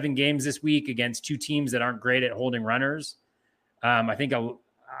with 7 games this week against 2 teams that aren't great at holding runners, I think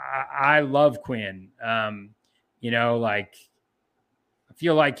I love Quinn. I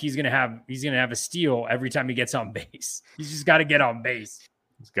feel like he's gonna have a steal every time he gets on base. He's just got to get on base.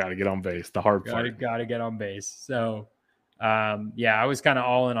 He's got to get on base. The hard part. Got to get on base. So, I was kind of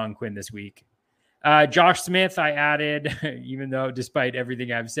all in on Quinn this week. Josh Smith, I added, even though despite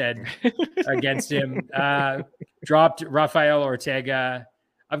everything I've said against him, dropped Rafael Ortega.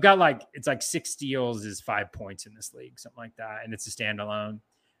 I've got it's 6 steals is 5 points in this league, something like that. And it's a standalone.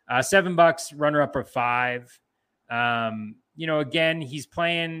 $7, runner up of 5. Again, he's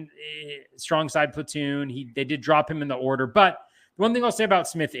playing strong side platoon. They did drop him in the order, but the one thing I'll say about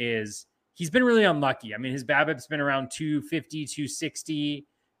Smith is he's been really unlucky. I mean, his BABIP's been around 250, 260.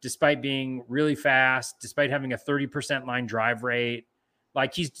 Despite being really fast, despite having a 30% line drive rate.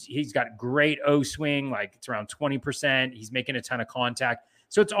 He's got great O swing, it's around 20%. He's making a ton of contact.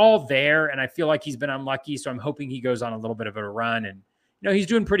 So it's all there, and I feel like he's been unlucky, so I'm hoping he goes on a little bit of a run. And, he's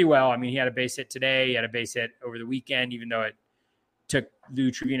doing pretty well. I mean, he had a base hit today. He had a base hit over the weekend, even though it took Lou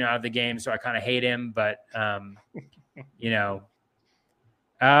Trevino out of the game, so I kind of hate him. But, I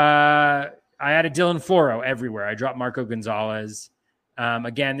added Dylan Floro everywhere. I dropped Marco Gonzalez.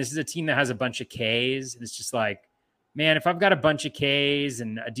 Again, this is a team that has a bunch of Ks. It's just like, man, if I've got a bunch of Ks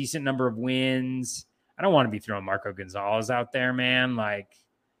and a decent number of wins, I don't want to be throwing Marco Gonzalez out there, man. Like,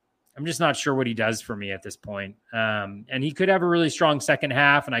 I'm just not sure what he does for me at this point. And he could have a really strong second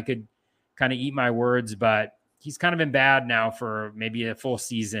half, and I could kind of eat my words, but he's kind of been bad now for maybe a full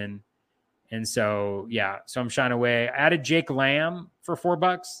season. And so, yeah, so I'm shying away. I added Jake Lamb for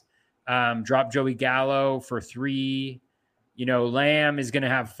 $4. Dropped Joey Gallo for $3. You know, Lamb is going to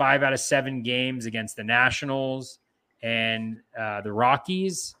have 5 out of 7 games against the Nationals and the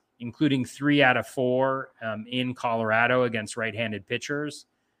Rockies, including 3 out of 4 in Colorado against right-handed pitchers.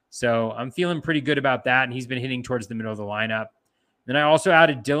 So I'm feeling pretty good about that, and he's been hitting towards the middle of the lineup. Then I also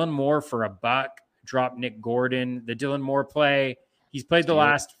added Dylan Moore for $1, dropped Nick Gordon. The Dylan Moore play, he's played the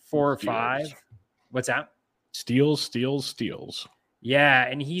last 4 or 5. What's that? Steals. Yeah,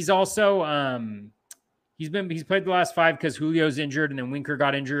 and he's also he's played the last 5 because Julio's injured, and then Winker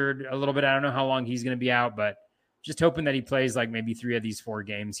got injured a little bit. I don't know how long he's going to be out, but just hoping that he plays like maybe 3 of these 4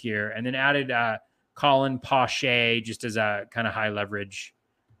 games here. And then added Colin Pache just as a kind of high leverage,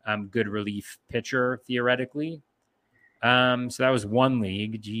 good relief pitcher theoretically. So that was one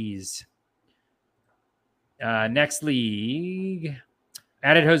league. Jeez. Next league,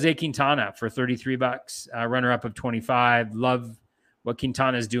 added Jose Quintana for $33, runner up of 25. Love what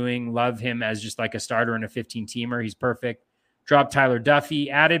Quintana is doing. Love him as just like a starter in a 15-teamer. He's perfect. Dropped Tyler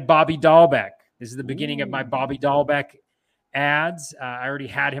Duffy. Added Bobby Dahlbeck. This is the beginning of my Bobby Dahlbeck ads. I already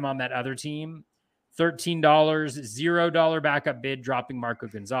had him on that other team. $13, $0 backup bid, dropping Marco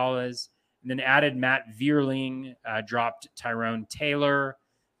Gonzalez. And then added Matt Vierling, dropped Tyrone Taylor.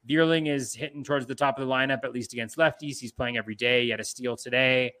 Vierling is hitting towards the top of the lineup, at least against lefties. He's playing every day. He had a steal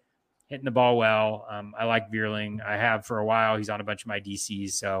today, hitting the ball well. I like Vierling. I have for a while. He's on a bunch of my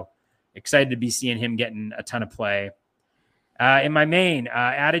DCs, so excited to be seeing him getting a ton of play. In my main,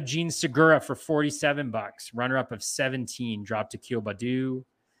 added Gene Segura for $47, runner-up of 17, dropped Akil Baddoo.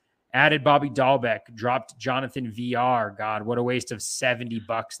 Added Bobby Dahlbeck, dropped Jonathan VR. God, what a waste of $70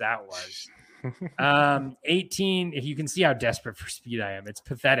 that was. 18, if you can see how desperate for speed I am, it's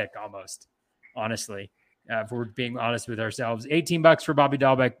pathetic almost, honestly, if we're being honest with ourselves. $18 for Bobby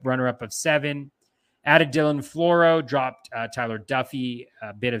Dahlbeck, runner-up of 7. Added Dylan Floro, dropped Tyler Duffy,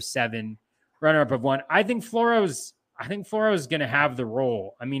 a bid of 7, runner-up of 1. I think Floro's going to have the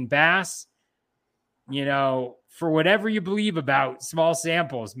role. I mean, Bass, you know, for whatever you believe about small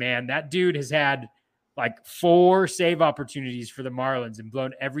samples, man, that dude has had like 4 save opportunities for the Marlins and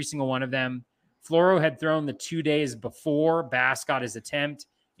blown every single one of them. Floro had thrown the 2 days before Bass got his attempt,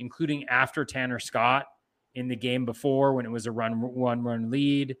 including after Tanner Scott in the game before when it was a 1-run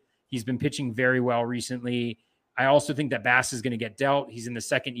lead. He's been pitching very well recently. I also think that Bass is going to get dealt. He's in the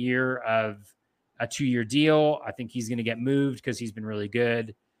second year of a 2-year deal. I think he's going to get moved because he's been really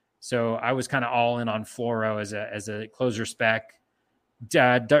good. So I was kind of all in on Floro as a closer spec.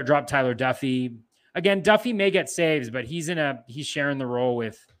 Dropped Tyler Duffy. Again, Duffy may get saves, but he's sharing the role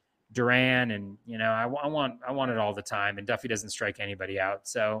with Duran, and you know I want it all the time, and Duffy doesn't strike anybody out.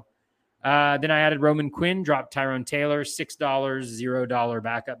 So then I added Roman Quinn, dropped Tyrone Taylor, $6, $0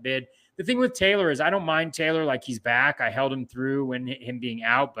 backup bid. The thing with Taylor is I don't mind Taylor like he's back. I held him through when him being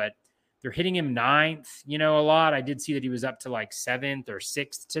out, but they're hitting him 9th, you know, a lot. I did see that he was up to like 7th or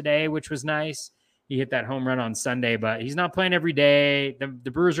 6th today, which was nice. He hit that home run on Sunday, but he's not playing every day.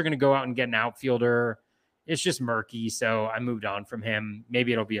 The Brewers are going to go out and get an outfielder. It's just murky, so I moved on from him.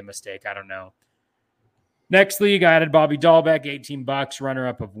 Maybe it'll be a mistake. I don't know. Next league, I added Bobby Dahlbeck, $18,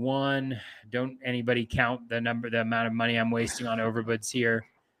 runner-up of 1. Don't anybody count the amount of money I'm wasting on overbids here.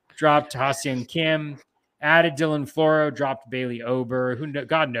 Dropped Ha-Seong Kim. Added Dylan Floro, dropped Bailey Ober.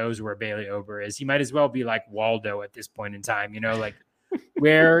 God knows where Bailey Ober is. He might as well be like Waldo at this point in time. You know, like,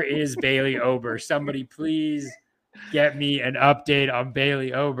 where is Bailey Ober? Somebody please get me an update on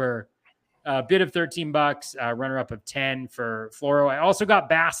Bailey Ober. Bid of $13, runner-up of 10 for Floro. I also got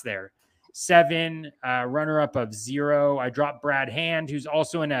Bass there, 7, runner-up of 0. I dropped Brad Hand, who's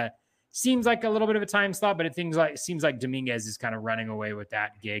also in seems like a little bit of a time slot, but it seems like Dominguez is kind of running away with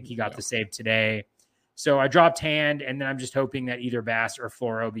that gig. He got the save today. So I dropped Hand, and then I'm just hoping that either Bass or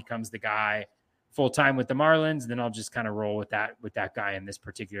Floro becomes the guy full-time with the Marlins. Then I'll just kind of roll with that guy in this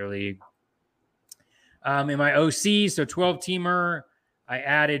particular league. In my OC, so 12-teamer, I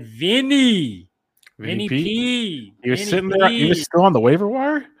added Vinny P. He was sitting there. He was still on the waiver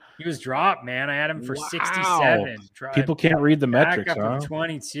wire? He was dropped, man. I had him for 67. People can't read the metrics, huh?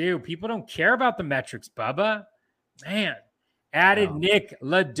 22. People don't care about the metrics, Bubba. Man, Added Nick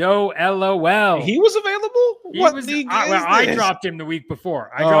Lado, LOL. He was available? I dropped him the week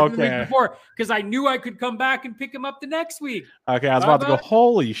before. I dropped him the week before because I knew I could come back and pick him up the next week. Okay, I was about to go,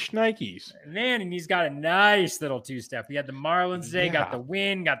 holy shnikes. Man, and he's got a nice little two-step. He had the Marlins today, got the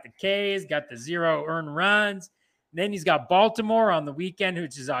win, got the Ks, got the 0 earned runs. And then he's got Baltimore on the weekend,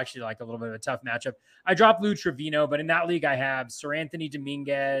 which is actually like a little bit of a tough matchup. I dropped Lou Trevino, but in that league I have Sir Anthony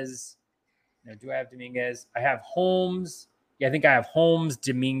Dominguez. No, do I have Dominguez? I have Holmes. Yeah, I think I have Holmes,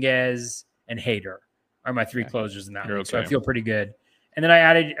 Dominguez, and Hader are my 3 closers in that league. Okay. So I feel pretty good. And then I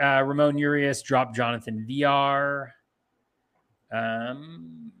added Ramon Urias, dropped Jonathan VR,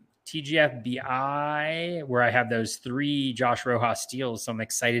 TGFBI, where I have those 3 Josh Rojas steals. So I'm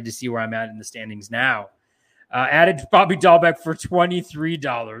excited to see where I'm at in the standings now. Added Bobby Dahlbeck for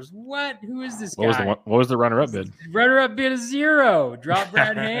 $23. What? Who is this guy? What was the runner-up bid? Runner-up bid is 0. Drop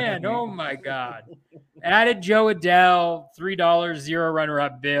Brad Hand. Oh, my God. Added Joe Adele, $3, 0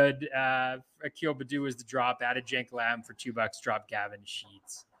 runner-up bid. Akil Badu is the drop. Added Jank Lamb for $2. Drop Gavin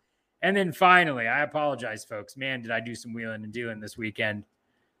Sheets. And then finally, I apologize, folks. Man, did I do some wheeling and dealing this weekend.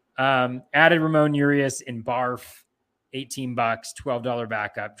 Added Ramon Urias in Barf, $18, $12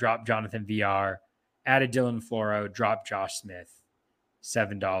 backup. Drop Jonathan VR. Added Dylan Floro, dropped Josh Smith,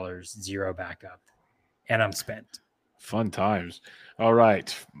 $7, 0 backup. And I'm spent. Fun times. All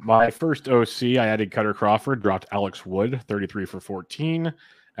right. My first OC, I added Cutter Crawford, dropped Alex Wood, 33 for 14.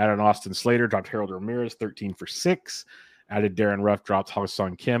 Added Austin Slater, dropped Harold Ramirez, 13 for 6. Added Darren Ruff, dropped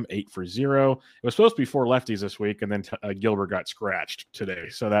Ha-Seong Kim, 8 for 0. It was supposed to be 4 lefties this week, and then Gilbert got scratched today.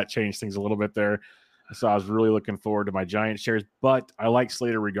 So that changed things a little bit there. So I was really looking forward to my Giant shares, but I like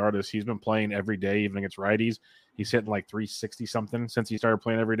Slater regardless. He's been playing every day, even against righties. He's hitting like 360 something since he started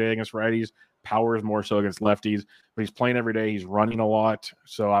playing every day against righties. Power is more so against lefties, but he's playing every day. He's running a lot.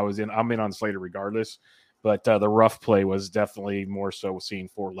 So I'm in on Slater regardless, but the rough play was definitely more so seeing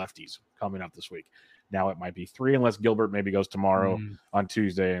 4 lefties coming up this week. Now it might be 3 unless Gilbert maybe goes tomorrow on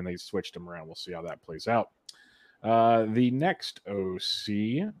Tuesday and they switched him around. We'll see how that plays out. The next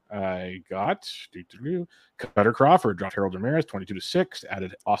OC I got Cutter Crawford, dropped Harold Ramirez 22-6,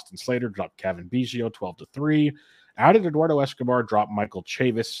 added Austin Slater, dropped Kevin Biggio 12-3, added Eduardo Escobar, dropped Michael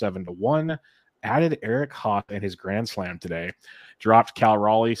Chavis 7-1, added Eric Haas and his grand slam today, dropped Cal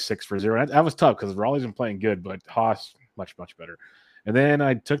Raleigh 6 for 0. That was tough because Raleigh's been playing good, but Haas much better. And then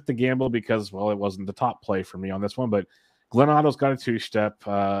I took the gamble because, well, it wasn't the top play for me on this one, but Glenn Otto's got a 2-step,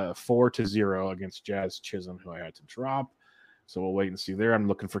 4-0 against Jazz Chisholm, who I had to drop. So we'll wait and see there. I'm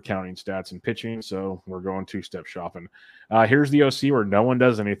looking for counting stats and pitching, so we're going 2-step shopping. Here's the OC where no one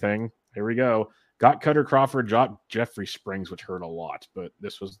does anything. Here we go. Got Cutter Crawford, dropped Jeffrey Springs, which hurt a lot, but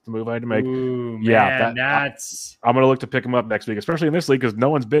this was the move I had to make. Ooh, yeah, man, I'm going to look to pick him up next week, especially in this league because no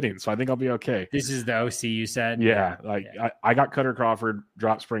one's bidding, so I think I'll be okay. This is the OC you said? Yeah, I got Cutter Crawford,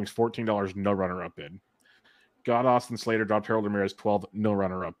 dropped Springs, $14, no runner-up bid. Got Austin Slater, dropped Harold Ramirez, 12, no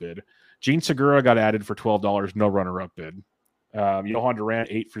runner-up bid. Gene Segura got added for $12, no runner-up bid. Johan Duran,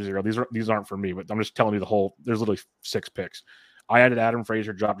 8 for 0. These aren't for me, but I'm just telling you there's literally 6 picks. I added Adam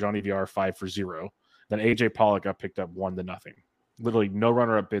Frazier, dropped Johnny VR, 5 for 0. Then AJ Pollock got picked up 1-0. Literally no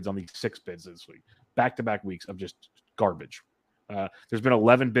runner-up bids on these 6 bids this week. Back-to-back weeks of just garbage. There's been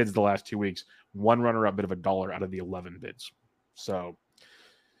 11 bids the last 2 weeks. 1 runner-up bid of $1 out of the 11 bids. So,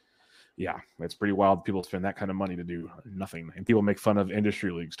 yeah, it's pretty wild. People spend that kind of money to do nothing. And people make fun of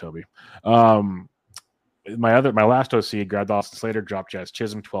industry leagues, Toby. My last OC grabbed Austin Slater, dropped Jazz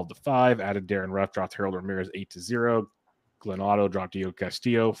Chisholm 12-5, added Darren Ruff, dropped Harold Ramirez 8-0. Glenn Otto dropped Diego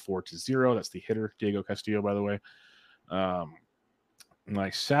Castillo 4-0. That's the hitter, Diego Castillo, by the way.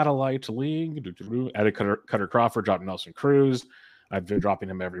 My satellite league, added Cutter Crawford, dropped Nelson Cruz. I've been dropping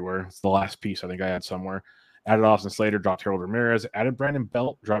him everywhere. It's the last piece I think I had somewhere. Added Austin Slater, dropped Harold Ramirez. Added Brandon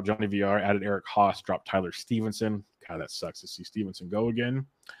Belt, dropped Johnny VR. Added Eric Haas, dropped Tyler Stevenson. God, that sucks to see Stevenson go again.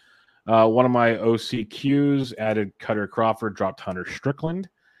 One of my OCQs, added Cutter Crawford, dropped Hunter Strickland.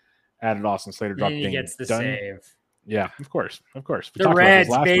 Added Austin Slater, dropped Dane gets the Dunn. save. Yeah, of course. The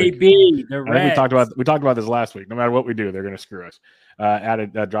Reds, baby. The Reds. We talked about this last week. No matter what we do, they're going to screw us.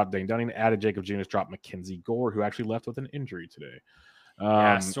 Dropped Dane Dunning. Added Jacob Junis. Dropped Mackenzie Gore, who actually left with an injury today.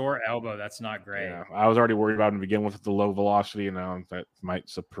 Sore elbow. That's not great. Yeah, I was already worried about him to begin with the low velocity, and that might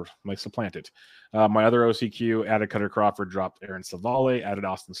supplant it. My other OCQ, added Cutter Crawford, dropped Aaron Savale. Added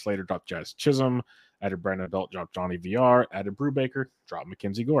Austin Slater, dropped Jazz Chisholm. Added Brandon Belt, dropped Johnny VR. Added Brubaker, dropped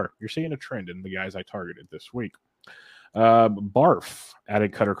Mackenzie Gore. You're seeing a trend in the guys I targeted this week. Barf,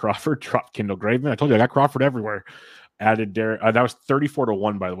 added Cutter Crawford, dropped Kendall Graveman. I told you I got Crawford everywhere. Added Derek. That was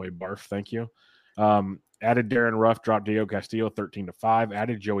 34-1, by the way, Barf. Thank you. Added Darren Ruff, dropped Diego Castillo 13-5.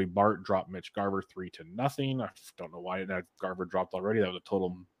 Added Joey Bart, dropped Mitch Garver 3-0. I don't know why that Garver dropped already. That was a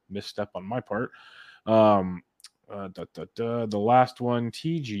total misstep on my part. The last one,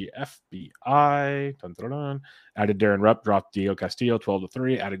 TGFBI. Dun, dun, dun. Added Darren Rupp, dropped Diego Castillo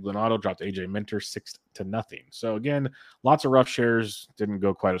 12-3. Added Glenado, dropped AJ Minter 6-0. So again, lots of rough shares. Didn't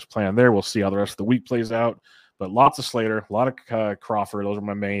go quite as planned there. We'll see how the rest of the week plays out. But lots of Slater, a lot of Crawford. Those are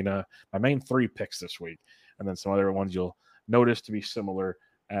my main 3 picks this week. And then some other ones you'll notice to be similar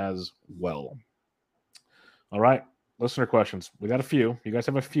as well. All right, listener questions. We got a few. You guys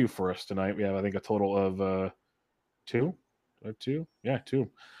have a few for us tonight. We have, I think, a total of 2. 2? Yeah, 2.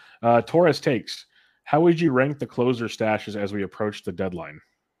 Torres takes. How would you rank the closer stashes as we approach the deadline?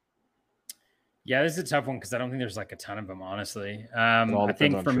 Yeah, this is a tough one because I don't think there's like a ton of them, honestly. I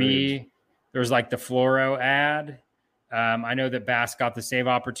think for me, there's like the Floro ad. I know that Bass got the save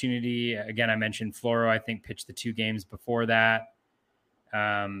opportunity. Again, I mentioned Floro, I think, pitched the 2 games before that.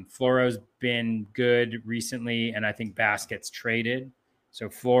 Floro's been good recently, and I think Bass gets traded. So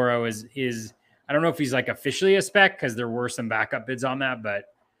Floro is I don't know if he's like officially a spec because there were some backup bids on that, but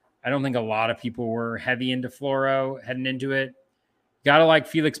I don't think a lot of people were heavy into Floro heading into it. Got to like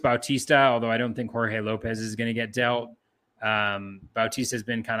Felix Bautista, although I don't think Jorge Lopez is going to get dealt. Bautista has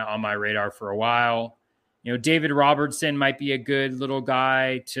been kind of on my radar for a while. You know, David Robertson might be a good little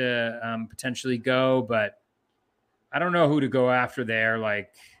guy to potentially go, but I don't know who to go after there.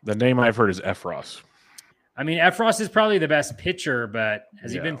 Like, the name I've heard is Efros. I mean, Efros is probably the best pitcher, but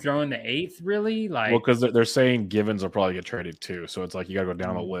has he been throwing the 8th really? Like, well, because they're saying Givens will probably get traded too, so it's like you got to go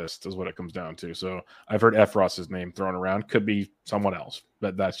down the list is what it comes down to. So I've heard Efros's name thrown around. Could be someone else,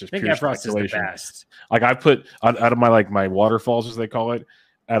 but that's just pure speculation. Is the best. Like I put out of my waterfalls, as they call it,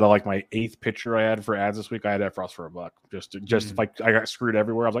 out of like my 8th pitcher I had for ads this week, I had Efros for $1. Just like I got screwed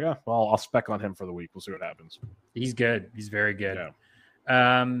everywhere. I was like, oh, well, I'll spec on him for the week. We'll see what happens. He's good. He's very good. Yeah.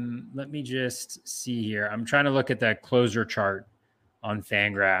 Let me just see here. I'm trying to look at that closer chart on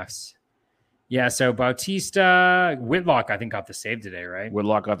Fangraphs. Yeah, so Bautista, Whitlock, I think got the save today, right?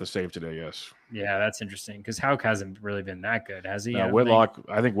 Whitlock got the save today, yes. Yeah, that's interesting because Houck hasn't really been that good, has he? Whitlock,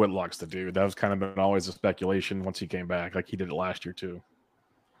 I think Whitlock's the dude. That was kind of been always a speculation once he came back, like he did it last year too.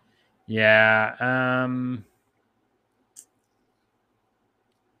 Yeah.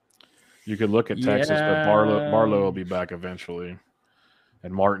 You could look at Texas, but Barlow will be back eventually.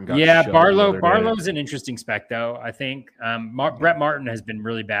 And Martin got Barlow's an interesting spec, though. I think Brett Martin has been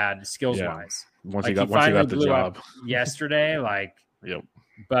really bad skills wise. Once he got the job yesterday, like, yep.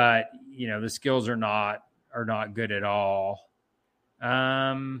 But the skills are not good at all.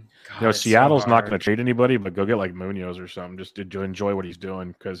 Seattle's not going to trade anybody, but go get like Munoz or something just to enjoy what he's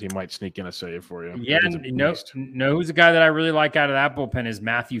doing because he might sneak in a save for you. Yeah, who's a guy that I really like out of that bullpen is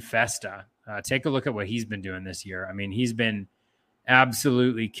Matthew Festa. Take a look at what he's been doing this year. I mean, he's been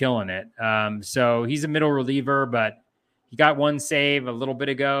absolutely killing it. So he's a middle reliever, but he got 1 save a little bit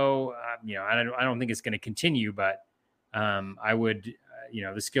ago. I don't think it's going to continue, but I would,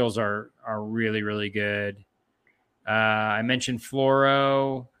 the skills are really, really good. I mentioned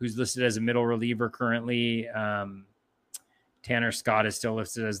Floro, who's listed as a middle reliever currently. Tanner Scott is still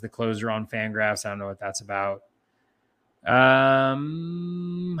listed as the closer on Fangraphs. I don't know what that's about.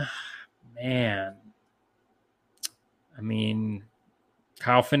 Man. I mean,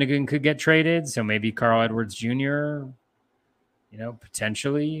 Kyle Finnegan could get traded, so maybe Carl Edwards Jr.,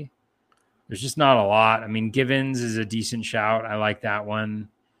 potentially. There's just not a lot. I mean, Givens is a decent shout. I like that one.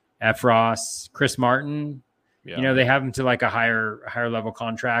 Efros, Chris Martin. Yeah. They have him to like a higher level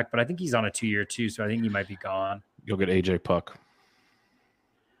contract, but I think he's on a 2-year too, so I think he might be gone. You'll get AJ Puck.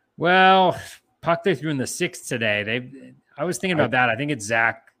 Well, Puck they threw in the 6th today. I was thinking about that. I think it's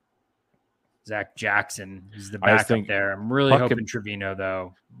Zach Jackson is the backup there. I'm really hoping Trevino,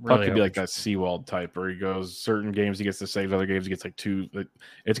 though. Puck could be like that Seawald type where he goes certain games he gets the saves, other games he gets like 2.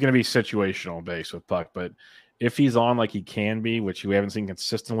 It's going to be situational based with Puck, but if he's on like he can be, which we haven't seen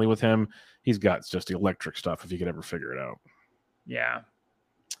consistently with him, he's got just electric stuff if he could ever figure it out. Yeah.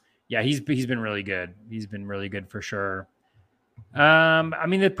 Yeah, he's been really good. He's been really good for sure. I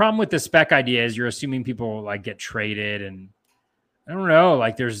mean, the problem with the spec idea is you're assuming people like get traded, and I don't know,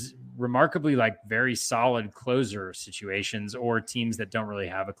 like there's remarkably like very solid closer situations or teams that don't really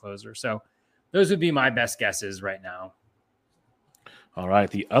have a closer. So those would be my best guesses right now. All right.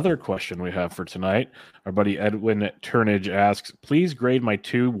 The other question we have for tonight, our buddy Edwin Turnage asks, please grade my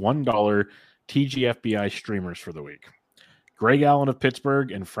 2 $1 TGFBI streamers for the week. Greg Allen of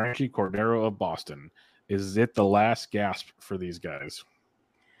Pittsburgh and Frankie Cordero of Boston. Is it the last gasp for these guys?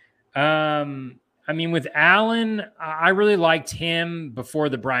 I I mean, with Allen, I really liked him before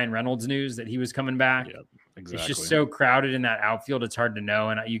the Brian Reynolds news that he was coming back. Yep, exactly. It's just so crowded in that outfield. It's hard to know.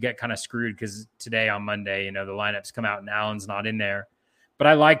 And you get kind of screwed because today on Monday, the lineups come out and Allen's not in there. But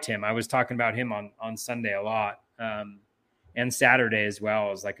I liked him. I was talking about him on Sunday a lot. And Saturday as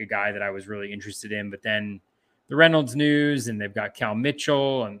well as like a guy that I was really interested in. But then the Reynolds news, and they've got Cal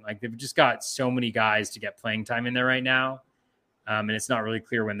Mitchell, and like they've just got so many guys to get playing time in there right now. And it's not really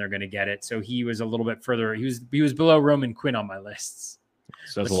clear when they're going to get it. So he was a little bit further. He was below Roman Quinn on my lists.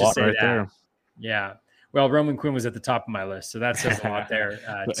 Says a lot right there. Yeah. Well, Roman Quinn was at the top of my list, so that says a lot there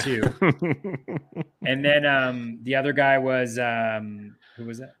too. And then the other guy was who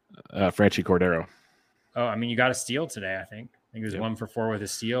was that? Franchy Cordero. Oh, I mean, you got a steal today. I think he was 1 for 4 with a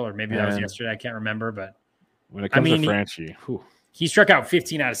steal, or maybe that was yesterday. I can't remember, but when it comes to Franchy, he struck out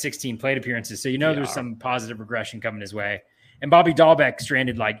 15 out of 16 plate appearances, so there's some positive regression coming his way. And Bobby Dahlbeck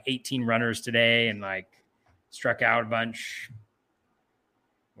stranded like 18 runners today and like struck out a bunch.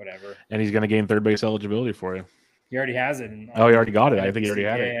 Whatever. And he's going to gain third base eligibility for you. He already has it. He already got it. I think he already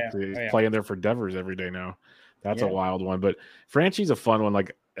had it. Yeah. He's playing there for Devers every day now. That's a wild one. But Franchy's a fun one.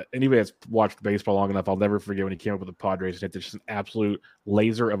 Like anybody that's watched baseball long enough, I'll never forget when he came up with the Padres and hit just an absolute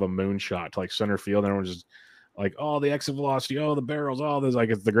laser of a moonshot to like center field. And everyone's just like, oh, the exit velocity, oh, the barrels, all this. Like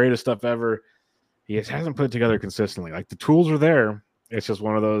it's the greatest stuff ever. He just hasn't put it together consistently. Like the tools are there. It's just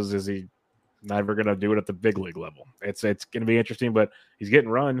one of those, is he never going to do it at the big league level? It's going to be interesting, but he's getting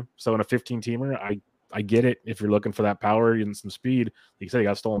run. So in a 15-teamer, I get it if you're looking for that power and some speed. Like you said, he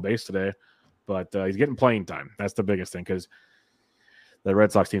got stolen base today, but he's getting playing time. That's the biggest thing because the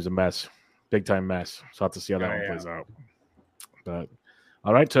Red Sox team's a mess, big-time mess. So I'll have to see how that one plays out. But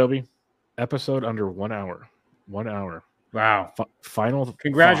all right, Toby, episode under 1 hour. 1 hour. Wow. Final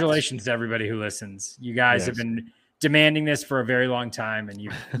congratulations to everybody who listens. You guys have been demanding this for a very long time, and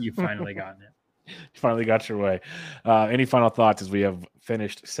you've finally gotten it. You finally got your way. Any final thoughts as we have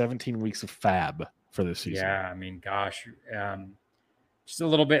finished 17 weeks of Fab for this season? Yeah, I mean, gosh, just a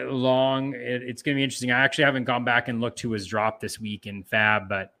little bit long. It's going to be interesting. I actually haven't gone back and looked who was dropped this week in Fab,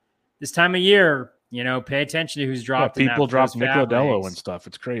 but this time of year, pay attention to who's dropped. People drop Nick Lodolo and stuff.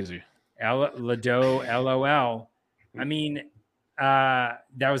 It's crazy. Lado, LOL. I mean, that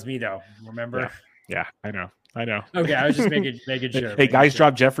was me though. Remember? Yeah, I know. Okay, I was just making sure. Hey, guys,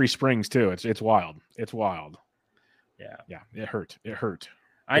 dropped Jeffrey Springs too. It's wild. It's wild. Yeah. It hurt.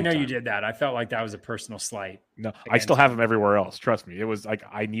 I know you did that. I felt like that was a personal slight. No, I still have him everywhere else. Trust me. It was like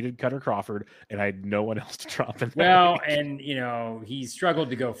I needed Cutter Crawford, and I had no one else to drop in. Well, and he struggled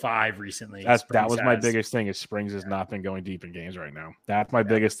to go 5 recently. That was my biggest thing. Is Springs has not been going deep in games right now. That's my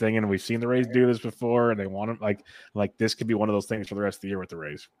biggest thing, and we've seen the Rays do this before, and they want him like this could be one of those things for the rest of the year with the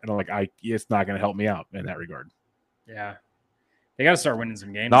Rays. And I'm like, it's not going to help me out in that regard. Yeah, they got to start winning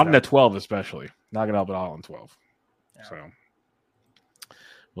some games. Not in the 12, especially. Not going to help at all in 12. Yeah. So.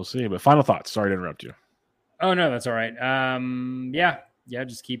 We'll see. But final thoughts. Sorry to interrupt you. Oh, no, that's all right. Yeah,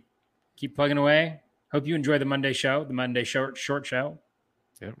 just keep plugging away. Hope you enjoy the Monday show, the Monday short show.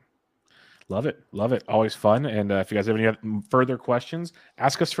 Yep. Love it. Always fun. And if you guys have any further questions,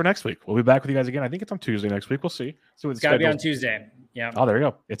 ask us for next week. We'll be back with you guys again. I think it's on Tuesday next week. We'll see. It's got to be on Tuesday. Yeah. Oh, there you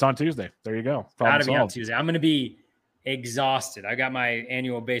go. It's on Tuesday. There you go. Got to be on Tuesday. I'm going to be exhausted. I got my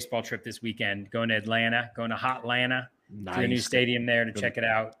annual baseball trip this weekend, going to Atlanta, going to Hotlanta. Nice. To the new stadium there to check it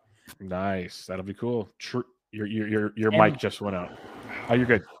out. Nice. That'll be cool. Your mic just went out. Oh, you're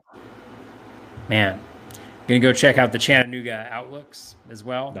good. Man, gonna go check out the Chattanooga Outlooks as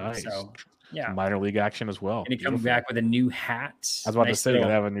well. Nice. So, yeah. Minor league action as well. Gonna come back with a new hat. I was about to say,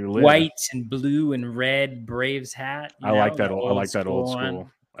 gonna have a new lid. White and blue and red Braves hat. I like that old school.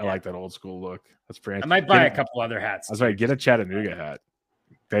 I like that old school look. That's pretty. I might buy a couple other hats. I was right. Get a Chattanooga hat.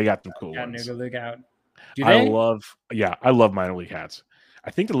 They got them cool ones. Chattanooga lookout. I love minor league hats. I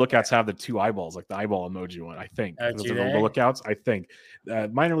think the lookouts have the 2 eyeballs, like the eyeball emoji one. I think those are the lookouts. I think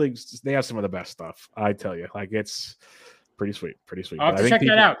minor leagues, they have some of the best stuff. I tell you, like it's pretty sweet. I'll have to check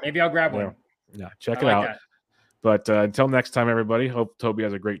that out. Maybe I'll grab one. Yeah, check it out. That. But until next time, everybody. Hope Toby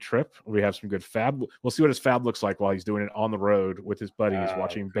has a great trip. We have some good Fab. We'll see what his Fab looks like while he's doing it on the road with his buddies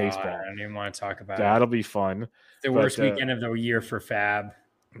watching baseball. I don't even want to talk about That'll be fun. It's the worst weekend of the year for Fab.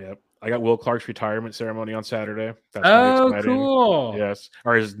 Yep. I got Will Clark's retirement ceremony on Saturday. That's cool. Yes.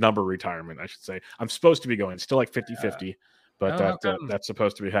 Or his number retirement, I should say. I'm supposed to be going. Still like 50-50, but that's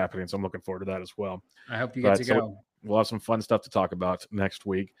supposed to be happening. So I'm looking forward to that as well. I hope you get to go. We'll have some fun stuff to talk about next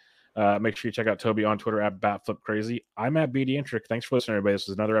week. Make sure you check out Toby on Twitter at BatFlipCrazy. I'm at BDintric. Thanks for listening, everybody. This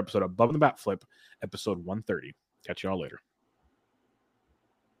is another episode of Above the Bat Flip, episode 130. Catch you all later.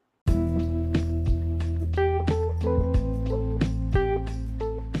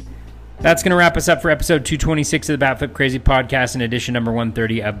 That's going to wrap us up for episode 226 of the Batflip Crazy Podcast and edition number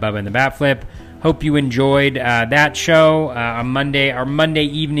 130 of Bubba and the Batflip. Hope you enjoyed that show on Monday, our Monday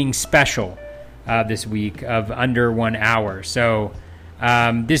evening special this week of under 1 hour. So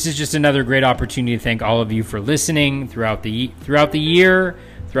this is just another great opportunity to thank all of you for listening throughout the year,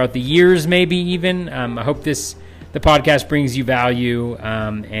 throughout the years maybe even. I hope the podcast brings you value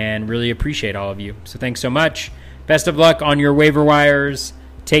and really appreciate all of you. So thanks so much. Best of luck on your waiver wires.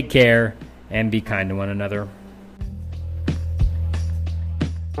 Take care and be kind to one another.